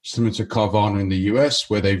centers, similar to Carvana in the US,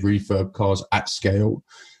 where they refurb cars at scale.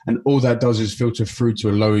 And all that does is filter through to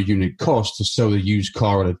a lower unit cost to sell the used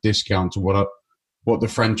car at a discount to what the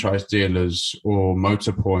franchise dealers or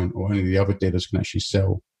Motorpoint or any of the other dealers can actually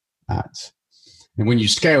sell at. And when you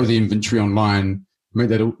scale the inventory online, make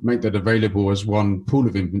that available as one pool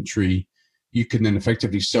of inventory, you can then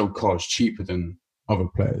effectively sell cars cheaper than other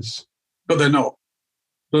players. But they're not.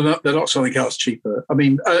 They're not selling cars cheaper. I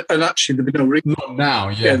mean, and actually, there'd be no reason. Not now,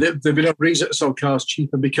 yeah. There'd be no reason to sell cars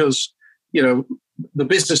cheaper because, the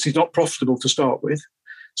business is not profitable to start with.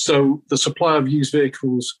 So the supply of used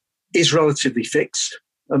vehicles is relatively fixed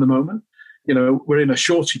at the moment. We're in a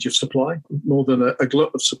shortage of supply, more than a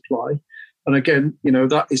glut of supply. And again,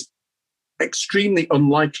 that is extremely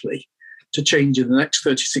unlikely to change in the next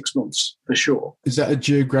 36 months, for sure. Is that a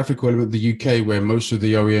geographical element of the UK where most of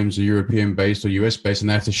the OEMs are European-based or US-based and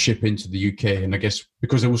they have to ship into the UK? And I guess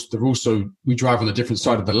because we drive on a different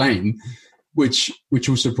side of the lane, which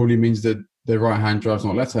also probably means that they're right-hand drives,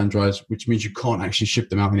 not left-hand drives, which means you can't actually ship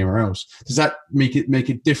them out anywhere else. Does that make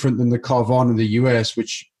it different than the Carvana in the US,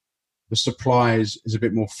 which the supply is a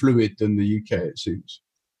bit more fluid than the UK, it seems?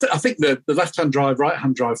 I think the left-hand drive,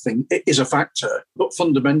 right-hand drive thing is a factor, but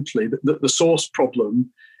fundamentally the source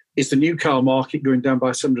problem is the new car market going down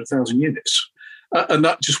by 700,000 units, and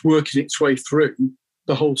that just working its way through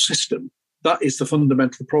the whole system. That is the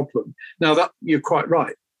fundamental problem. Now, that you're quite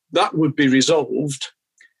right. That would be resolved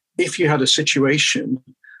if you had a situation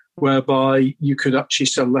whereby you could actually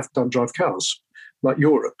sell left-hand drive cars like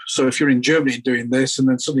Europe. So if you're in Germany doing this and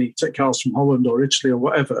then suddenly you take cars from Holland or Italy or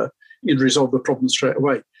whatever, you'd resolve the problem straight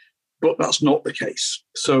away. But that's not the case.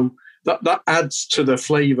 So that adds to the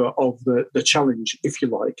flavour of the challenge, if you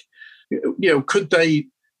like. Could they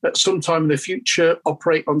at some time in the future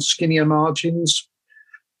operate on skinnier margins?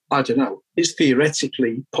 I don't know. It's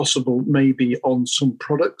theoretically possible maybe on some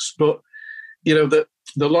products, but the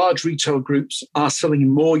large retail groups are selling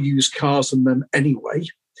more used cars than them anyway.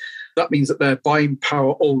 That means that their buying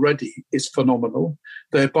power already is phenomenal.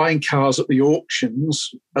 They're buying cars at the auctions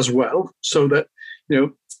as well, so that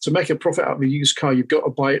to make a profit out of a used car, you've got to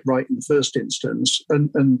buy it right in the first instance. And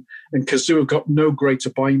Cazoo have got no greater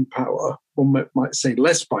buying power, or might say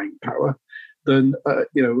less buying power, than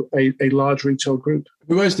a large retail group.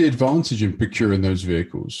 Who has the advantage in procuring those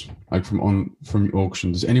vehicles, like from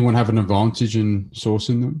auction? Does anyone have an advantage in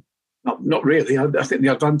sourcing them? Not really. I think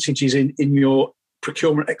the advantage is in your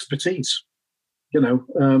procurement expertise,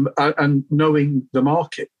 and knowing the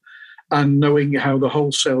market and knowing how the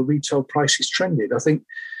wholesale retail price is trended. I think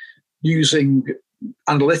using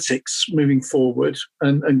analytics moving forward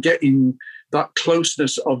and getting that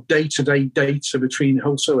closeness of day-to-day data between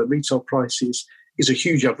wholesale and retail prices is a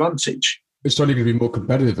huge advantage. It's only going to be more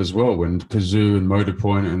competitive as well when Cazoo and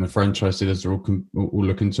Motorpoint and the franchise dealers are all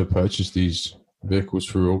looking to purchase these vehicles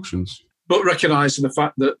through auctions. But recognising the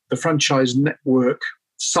fact that the franchise network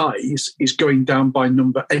size is going down by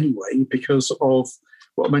number anyway because of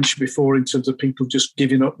what I mentioned before in terms of people just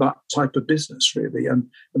giving up that type of business, really, and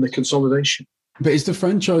the consolidation. But is the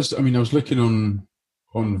franchise, I was looking on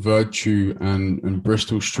Vertu and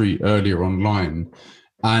Bristol Street earlier online,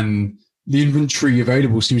 and the inventory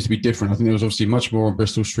available seems to be different. I think there was obviously much more on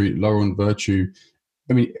Bristol Street, lower on Vertu.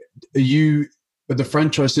 Are the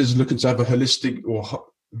franchises looking to have a holistic or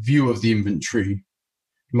view of the inventory,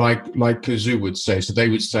 like Cazoo would say? So they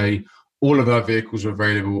would say, all of our vehicles are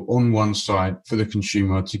available on one side for the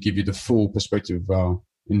consumer to give you the full perspective of our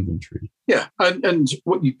inventory. Yeah, and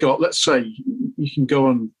what you've got, let's say you can go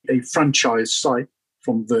on a franchise site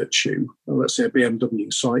from Vertu, let's say a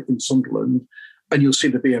BMW site in Sunderland, and you'll see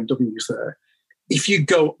the BMWs there. If you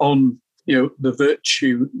go on the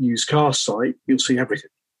Vertu used car site, you'll see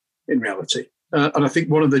everything in reality. And I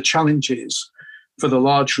think one of the challenges for the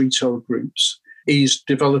large retail groups is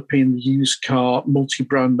developing the used car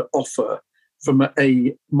multi-brand offer from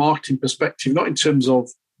a marketing perspective, not in terms of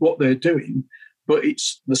what they're doing, but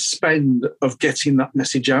it's the spend of getting that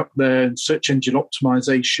message out there and search engine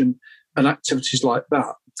optimization and activities like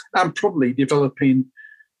that, and probably developing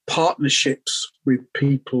partnerships with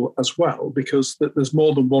people as well, because there's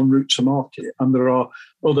more than one route to market, and there are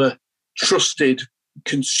other trusted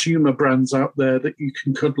consumer brands out there that you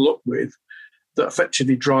can cuddle up with that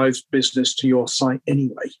effectively drives business to your site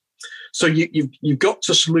anyway. So you've got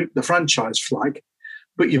to salute the franchise flag,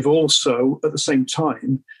 but you've also, at the same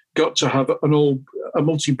time, got to have a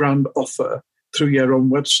multi-brand offer through your own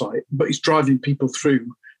website, but it's driving people through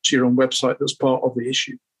to your own website that's part of the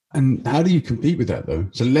issue. And how do you compete with that, though?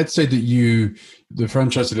 So let's say that the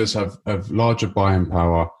franchisors have larger buying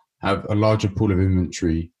power, have a larger pool of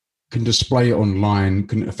inventory, can display it online,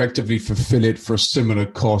 can effectively fulfill it for a similar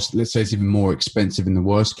cost. Let's say it's even more expensive in the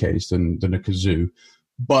worst case than a Kazoo.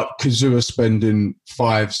 But Kazoo are spending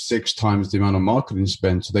 5-6 times the amount of marketing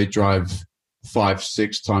spend, so they drive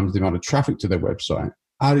 5-6 times the amount of traffic to their website.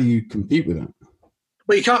 How do you compete with that?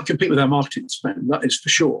 Well, you can't compete with our marketing spend, that is for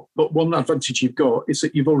sure. But one advantage you've got is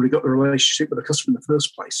that you've already got the relationship with the customer in the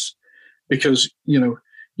first place, because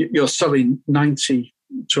you're selling 90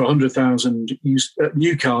 to 100,000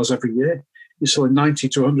 new cars every year. You're selling 90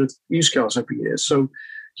 to 100 used cars every year. So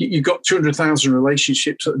you've got 200,000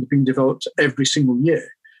 relationships that have been developed every single year,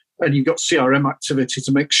 and you've got CRM activity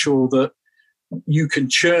to make sure that you can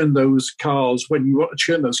churn those cars when you want to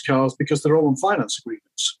churn those cars, because they're all on finance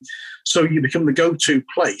agreements. So you become the go-to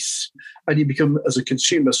place, and you become, as a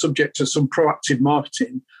consumer, subject to some proactive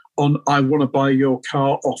marketing on, I want to buy your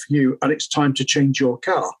car off you, and it's time to change your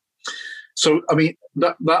car. So, I mean,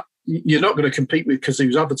 that you're not going to compete with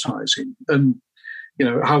Kazoo's advertising. And,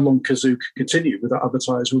 how long Kazoo can continue with that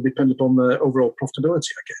advertising will depend upon their overall profitability,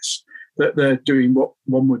 I guess. That they're doing what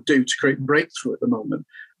one would do to create breakthrough at the moment.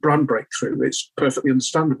 Brand breakthrough. It's perfectly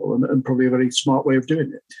understandable and probably a very smart way of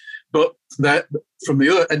doing it. But from the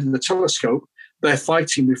other end of the telescope, they're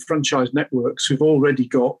fighting with franchise networks who've already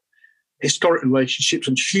got historic relationships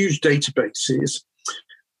and huge databases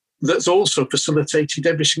that's also facilitated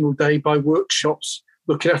every single day by workshops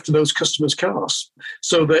looking after those customers' cars.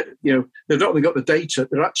 So that, they've not only got the data,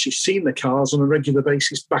 they're actually seeing the cars on a regular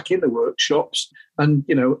basis back in the workshops and,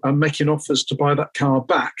 and making offers to buy that car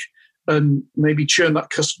back and maybe churn that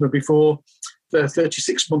customer before their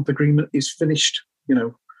 36-month agreement is finished.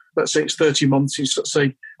 Let's say it's 30 months. You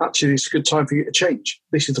say, actually, it's a good time for you to change.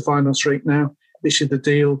 This is the finance rate now. This is the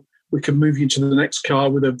deal. We can move you to the next car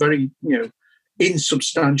with a very,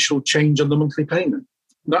 insubstantial change on the monthly payment.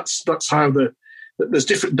 That's how there's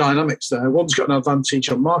different dynamics there. One's got an advantage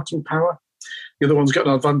on marketing power. The other one's got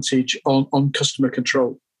an advantage on customer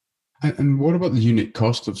control. And what about the unit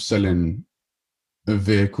cost of selling a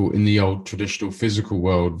vehicle in the old traditional physical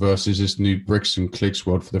world versus this new bricks and clicks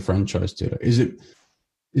world for the franchise dealer? Is it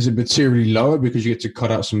materially lower because you get to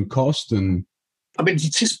cut out some cost? And I mean,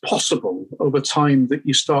 it is possible over time that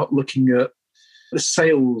you start looking at the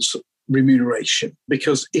sales remuneration,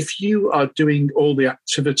 because if you are doing all the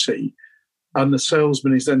activity and the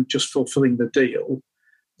salesman is then just fulfilling the deal,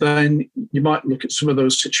 then you might look at some of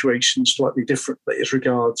those situations slightly differently as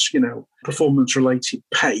regards, performance-related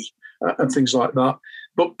pay and things like that.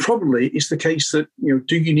 But probably it's the case that,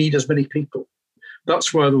 do you need as many people?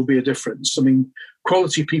 That's where there'll be a difference. I mean,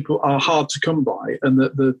 quality people are hard to come by, and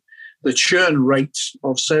the churn rate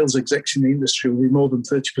of sales execs in the industry will be more than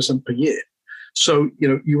 30% per year. So,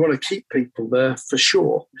 you want to keep people there for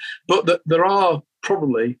sure. But there are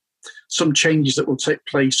probably some changes that will take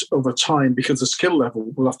place over time because the skill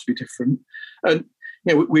level will have to be different. And,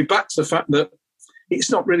 we're back to the fact that it's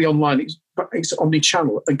not really online, it's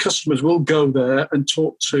omni-channel, and customers will go there and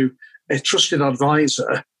talk to a trusted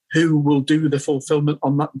advisor who will do the fulfillment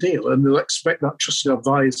on that deal. And they'll expect that trusted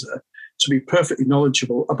advisor to be perfectly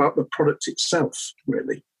knowledgeable about the product itself,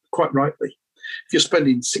 really, quite rightly. If you're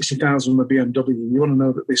spending $60,000 on a BMW, you want to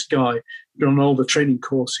know that this guy has been on all the training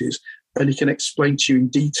courses and he can explain to you in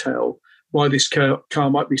detail why this car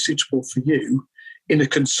might be suitable for you in a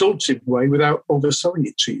consultative way without overselling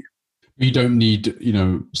it to you. You don't need,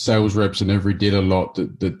 sales reps in every dealer lot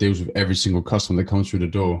that deals with every single customer that comes through the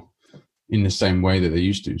door in the same way that they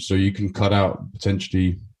used to. So you can cut out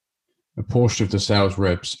potentially a portion of the sales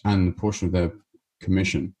reps and a portion of their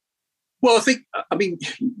commission. Well,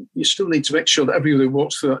 you still need to make sure that everyone who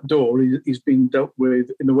walks through that door is being dealt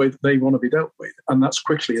with in the way that they want to be dealt with. And that's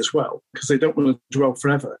quickly as well, because they don't want to dwell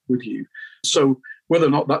forever with you. So whether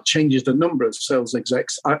or not that changes the number of sales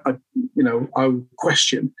execs, I would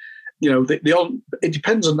question. It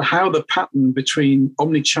depends on how the pattern between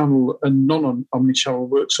omni-channel and non-omni-channel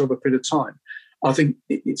works over a period of time. I think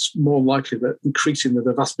it's more likely that increasingly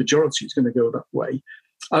the vast majority is going to go that way.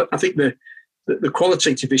 I think the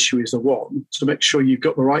qualitative issue is the one, to make sure you've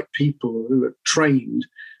got the right people who are trained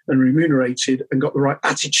and remunerated and got the right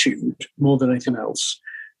attitude more than anything else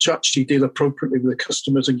to actually deal appropriately with the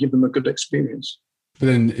customers and give them a good experience. But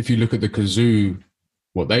then if you look at the Kazoo,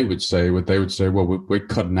 what they would say, well, we're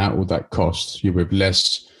cutting out all that cost with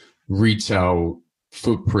less retail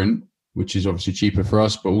footprint, which is obviously cheaper for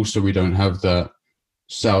us, but also we don't have that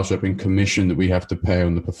sales rep and commission that we have to pay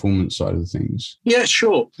on the performance side of things. Yeah,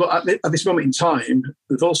 sure. But at this moment in time,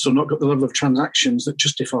 they've also not got the level of transactions that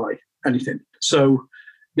justify anything. So,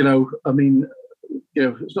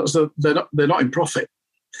 it's not as though they're not in profit.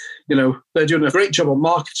 They're doing a great job on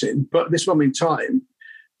marketing, but at this moment in time,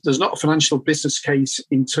 there's not a financial business case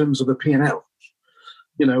in terms of the P&L.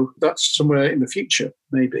 That's somewhere in the future,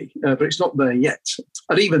 maybe, but it's not there yet.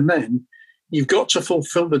 And even then, you've got to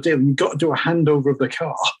fulfill the deal and you've got to do a handover of the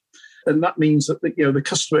car. And that means that the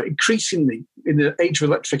customer, increasingly in the age of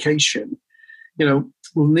electrification, will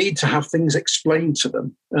need to have things explained to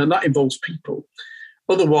them. And that involves people.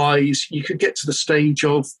 Otherwise, you could get to the stage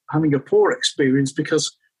of having a poor experience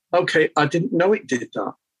because, okay, I didn't know it did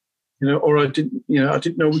that. Or I didn't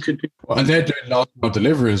know we could do. Well, and they're doing last mile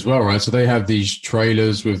delivery as well, right? So they have these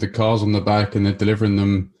trailers with the cars on the back and they're delivering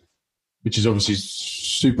them, which is obviously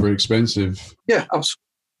super expensive. Yeah, absolutely.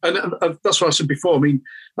 And that's what I said before. I mean,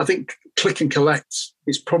 I think click and collect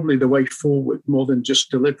is probably the way forward more than just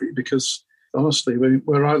delivery because, honestly,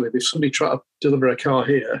 where I live, if somebody tried to deliver a car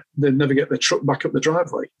here, they'd never get their truck back up the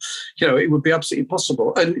driveway. It would be absolutely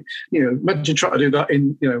impossible. And, imagine trying to do that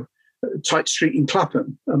in, tight street in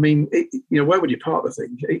Clapham. I mean, where would you park the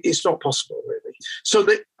thing? It's not possible, really. So,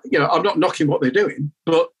 I'm not knocking what they're doing,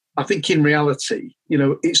 but I think in reality,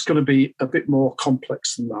 it's going to be a bit more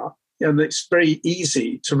complex than that. And it's very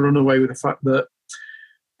easy to run away with the fact that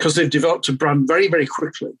because they've developed a brand very, very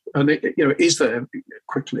quickly, and it is there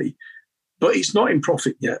quickly, but it's not in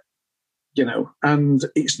profit yet, and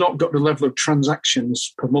it's not got the level of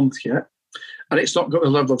transactions per month yet, and it's not got the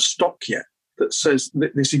level of stock yet that says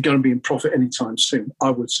that this is going to be in profit anytime soon, I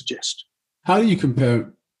would suggest. How do you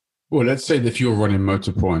compare, well, let's say that if you're running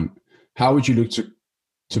Motorpoint, how would you look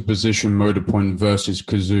to position Motorpoint versus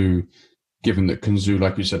Kazoo, given that Kazoo,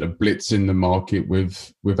 like you said, a blitz in the market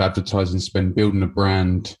with advertising spend, building a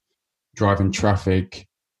brand, driving traffic,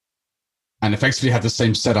 and effectively have the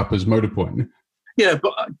same setup as Motorpoint? Yeah,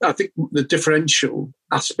 but I think the differential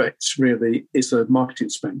aspect really is the marketing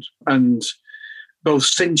spend. And both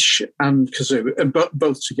Cinch and Kazoo, and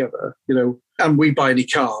both together, and We Buy Any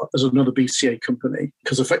Car as another BCA company,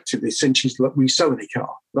 because effectively Cinch is like we sell any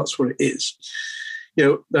car. That's what it is.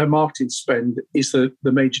 Their marketing spend is the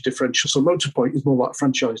major differential. So Motorpoint is more like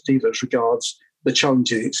franchise dealers regards the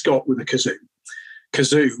challenges it's got with the Kazoo.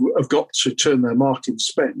 Kazoo have got to turn their marketing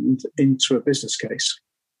spend into a business case.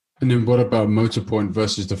 And then what about Motorpoint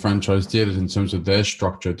versus the franchise dealers in terms of their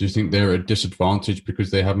structure? Do you think they're at a disadvantage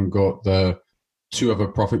because they haven't got the two other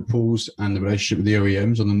profit pools and the relationship with the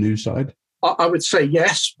OEMs on the new side? I would say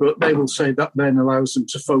yes, but they will say that then allows them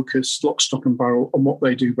to focus lock, stock and barrel on what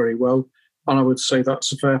they do very well. And I would say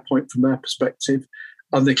that's a fair point from their perspective.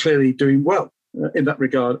 And they're clearly doing well in that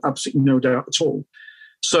regard, absolutely no doubt at all.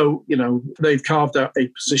 So, they've carved out a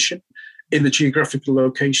position in the geographical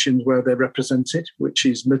locations where they're represented, which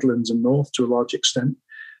is Midlands and North to a large extent.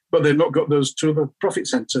 But they've not got those two other profit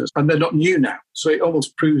centres, and they're not new now. So it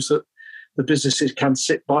almost proves that the businesses can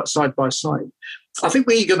sit side by side. I think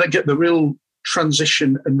where you're going to get the real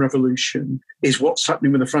transition and revolution is what's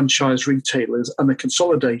happening with the franchise retailers and the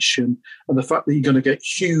consolidation and the fact that you're going to get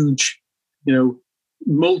huge,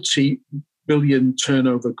 multi-billion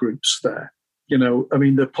turnover groups there.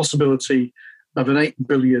 The possibility of an 8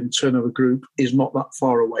 billion turnover group is not that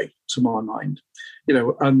far away to my mind,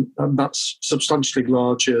 and that's substantially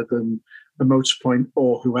larger than a Motorpoint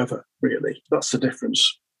or whoever, really. That's the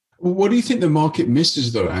difference. What do you think the market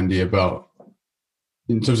misses, though, Andy, about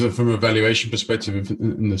in terms of from a valuation perspective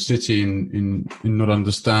in the city in not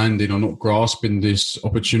understanding or not grasping this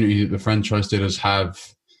opportunity that the franchise dealers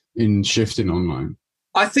have in shifting online?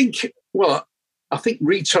 I think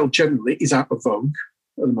retail generally is out of vogue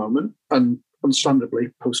at the moment, and understandably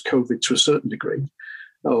post-COVID to a certain degree.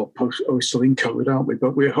 We're still in COVID, aren't we?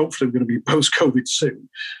 But we're hopefully going to be post-COVID soon.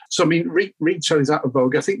 So, retail is out of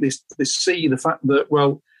vogue. I think they see the fact that,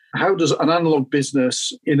 well, how does an analog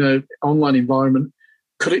business in an online environment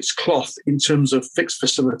cut its cloth in terms of fixed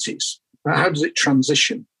facilities? How does it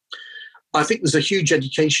transition? I think there's a huge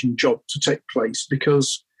education job to take place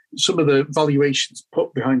because some of the valuations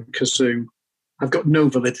put behind Kazoo have got no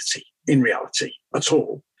validity in reality at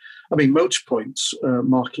all. Motorpoint's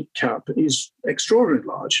market cap is extraordinarily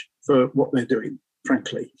large for what they're doing,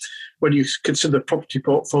 frankly. When you consider the property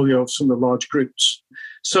portfolio of some of the large groups,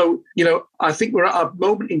 So, I think we're at a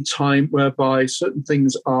moment in time whereby certain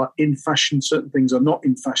things are in fashion, certain things are not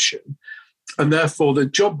in fashion. And therefore, the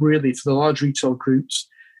job really for the large retail groups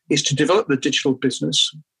is to develop the digital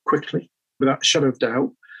business quickly, without a shadow of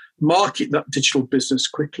doubt, market that digital business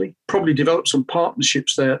quickly, probably develop some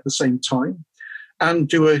partnerships there at the same time, and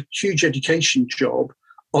do a huge education job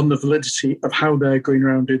on the validity of how they're going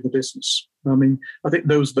around doing the business. I mean, I think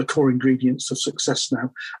those are the core ingredients of success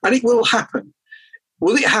now. And it will happen.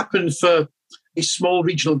 Will it happen for a small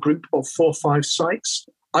regional group of 4 or 5 sites?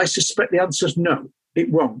 I suspect the answer is no, it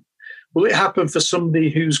won't. Will it happen for somebody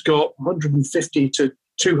who's got 150 to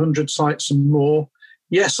 200 sites and more?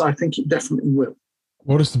 Yes, I think it definitely will.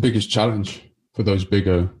 What is the biggest challenge for those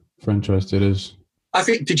bigger franchise dealers? I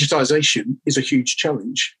think digitization is a huge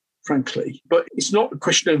challenge, frankly, but it's not a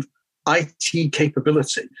question of IT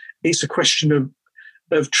capability. It's a question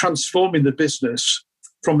of transforming the business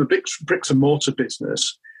from a bricks and mortar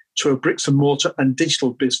business to a bricks and mortar and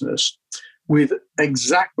digital business with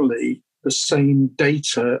exactly the same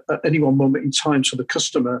data at any one moment in time, so the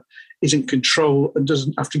customer is in control and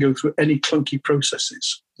doesn't have to go through any clunky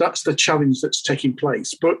processes. That's the challenge that's taking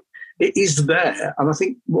place. But it is there. And I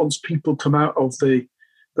think once people come out of the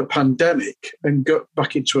pandemic and go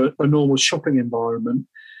back into a normal shopping environment,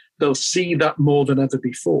 they'll see that more than ever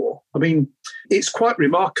before. I mean, it's quite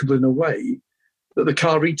remarkable in a way that the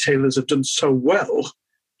car retailers have done so well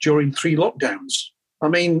during 3 lockdowns. I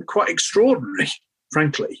mean, quite extraordinary,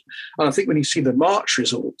 frankly. And I think when you see the March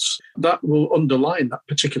results, that will underline that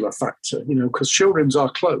particular factor, because showrooms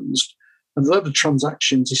are closed and the level of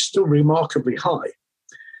transactions is still remarkably high.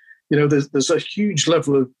 There's a huge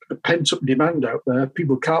level of pent-up demand out there.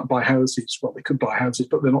 People can't buy houses. Well, they could buy houses,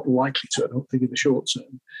 but they're not likely to, I don't think, in the short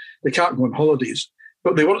term. They can't go on holidays,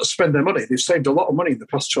 but they want to spend their money. They've saved a lot of money in the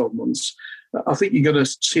past 12 months. I think you're going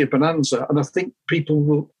to see a bonanza, and I think people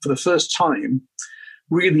will, for the first time,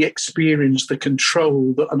 really experience the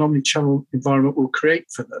control that an omnichannel environment will create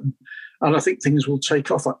for them. And I think things will take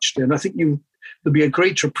off, actually. And I think there'll be a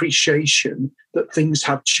greater appreciation that things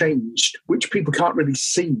have changed, which people can't really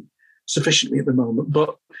see sufficiently at the moment.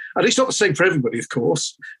 And it's not the same for everybody, of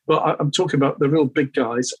course, but I'm talking about the real big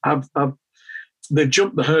guys. They've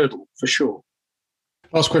jumped the hurdle for sure.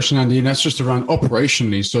 Last question, Andy, and that's just around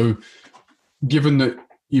operationally. So given that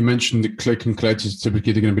you mentioned the click and collect is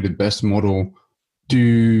typically going to be the best model, do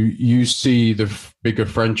you see the bigger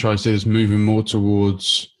franchises moving more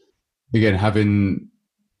towards, again, having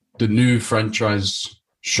the new franchise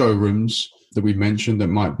showrooms that we mentioned that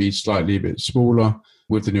might be slightly a bit smaller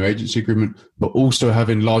with the new agency agreement, but also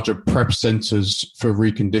having larger prep centers for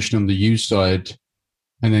reconditioning on the used side,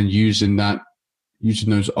 and then using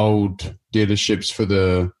those old dealerships for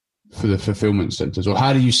the fulfillment centers? Or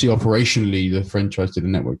how do you see operationally the franchise dealer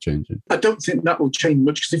network changing? I don't think that will change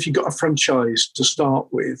much, because if you've got a franchise to start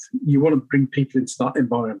with, you want to bring people into that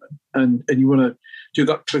environment and you want to do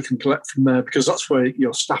that click and collect from there, because that's where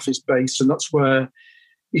your staff is based and that's where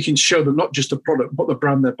you can show them not just the product, but the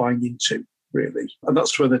brand they're buying into, really. And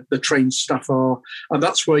that's where the trained staff are. And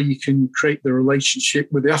that's where you can create the relationship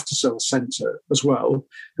with the after-sales centre as well,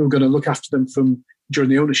 who are going to look after them during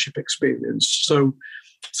the ownership experience. So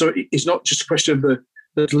it's not just a question of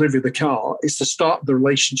the delivery of the car, it's the start of the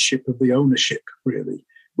relationship of the ownership, really,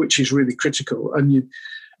 which is really critical. And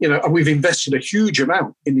and we've invested a huge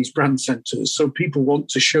amount in these brand centres, so people want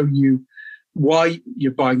to show you why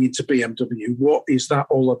you're buying into BMW. What is that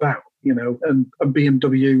all about? And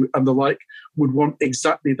BMW and the like would want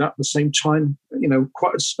exactly that at the same time,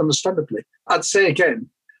 quite understandably. I'd say again,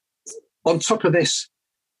 on top of this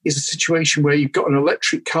is a situation where you've got an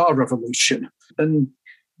electric car revolution, and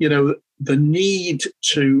the need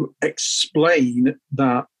to explain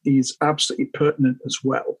that is absolutely pertinent as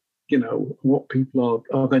well. What people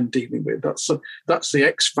are then dealing with. That's the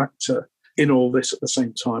X factor in all this at the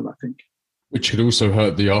same time, I think. Which could also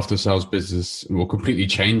hurt the after-sales business, or completely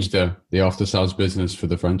change the after-sales business for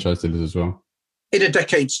the franchise dealers as well. In a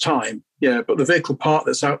decade's time, yeah, but the vehicle part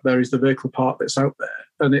that's out there is the vehicle part that's out there.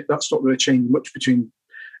 And that's not going to change much between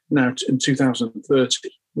now and 2030,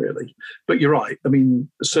 really. But you're right. I mean,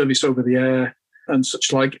 the service over the air and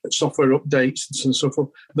such like software updates and so on and so forth,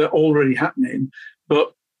 they're already happening.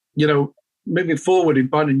 But, moving forward in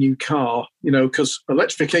buying a new car, because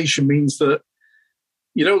electrification means that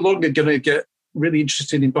you're no longer going to get really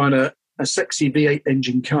interested in buying a sexy V8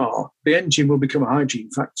 engine car. The engine will become a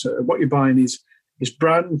hygiene factor. And what you're buying is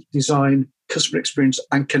brand, design, customer experience,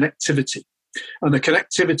 and connectivity. And the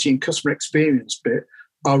connectivity and customer experience bit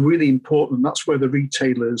are really important. And that's where the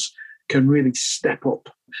retailers can really step up.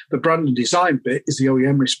 The brand and design bit is the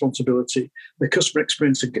OEM responsibility. The customer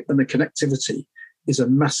experience and the connectivity is a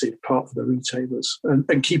massive part for the retailers,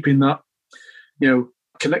 and keeping that,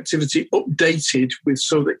 connectivity updated with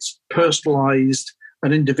so that it's personalised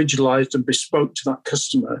and individualised and bespoke to that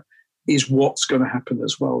customer is what's going to happen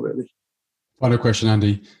as well, really. Final question,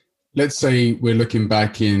 Andy. Let's say we're looking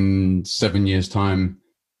back in 7 years' time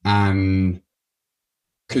and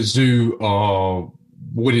Cazoo are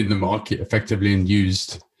winning the market effectively and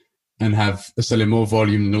used and are selling more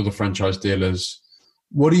volume than all the franchise dealers.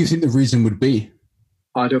 What do you think the reason would be?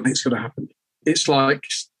 I don't think it's going to happen. It's like,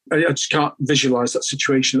 I just can't visualise that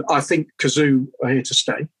situation. I think Cazoo are here to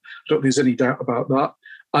stay. I don't think there's any doubt about that.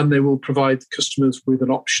 And they will provide customers with an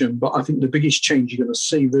option. But I think the biggest change you're going to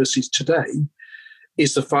see versus today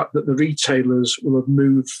is the fact that the retailers will have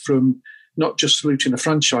moved from not just saluting a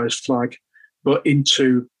franchise flag, but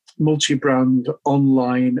into multi-brand,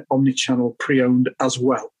 online, omni-channel, pre-owned as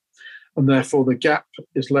well. And therefore the gap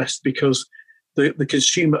is less because the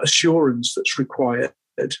consumer assurance that's required,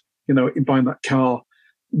 in buying that car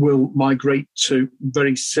will migrate to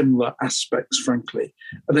very similar aspects, frankly.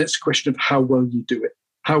 And it's a question of how well you do it,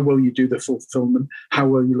 how well you do the fulfillment, how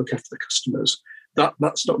well you look after the customers.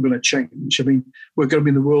 That's not going to change. I mean, we're going to be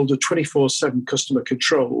in the world of 24/7 customer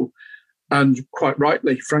control, and quite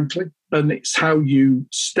rightly, frankly. And it's how you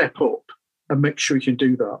step up and make sure you can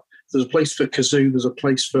do that. There's a place for Cazoo, there's a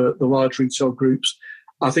place for the large retail groups.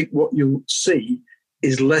 I think what you'll see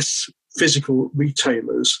is less physical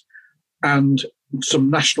retailers and some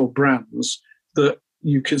national brands that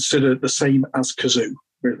you consider the same as Cazoo,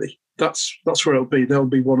 really. That's where it'll be. They'll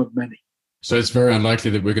be one of many. So it's very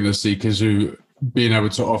unlikely that we're going to see Cazoo being able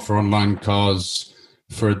to offer online cars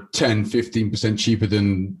for 10, 15% cheaper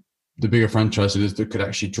than the bigger franchises that could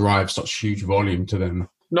actually drive such huge volume to them.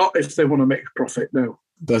 Not if they want to make a profit, no.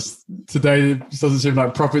 Today, it doesn't seem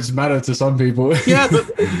like profits matter to some people. Yeah, but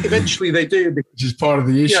eventually they do. Which is part of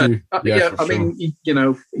the issue. I mean, you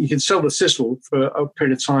can sell the sizzle for a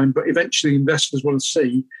period of time, but eventually investors want to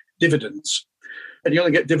see dividends. And you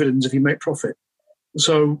only get dividends if you make profit.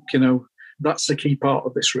 So, that's the key part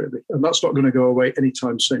of this, really. And that's not going to go away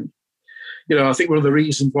anytime soon. I think one of the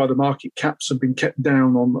reasons why the market caps have been kept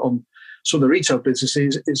down on some of the retail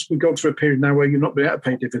businesses is we've gone through a period now where you're not being able to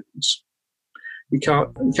pay dividends. You can't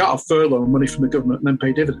have furlough money from the government and then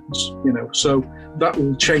pay dividends, So that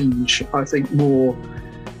will change, I think, more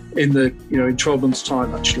in 12 months'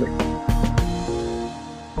 time, actually.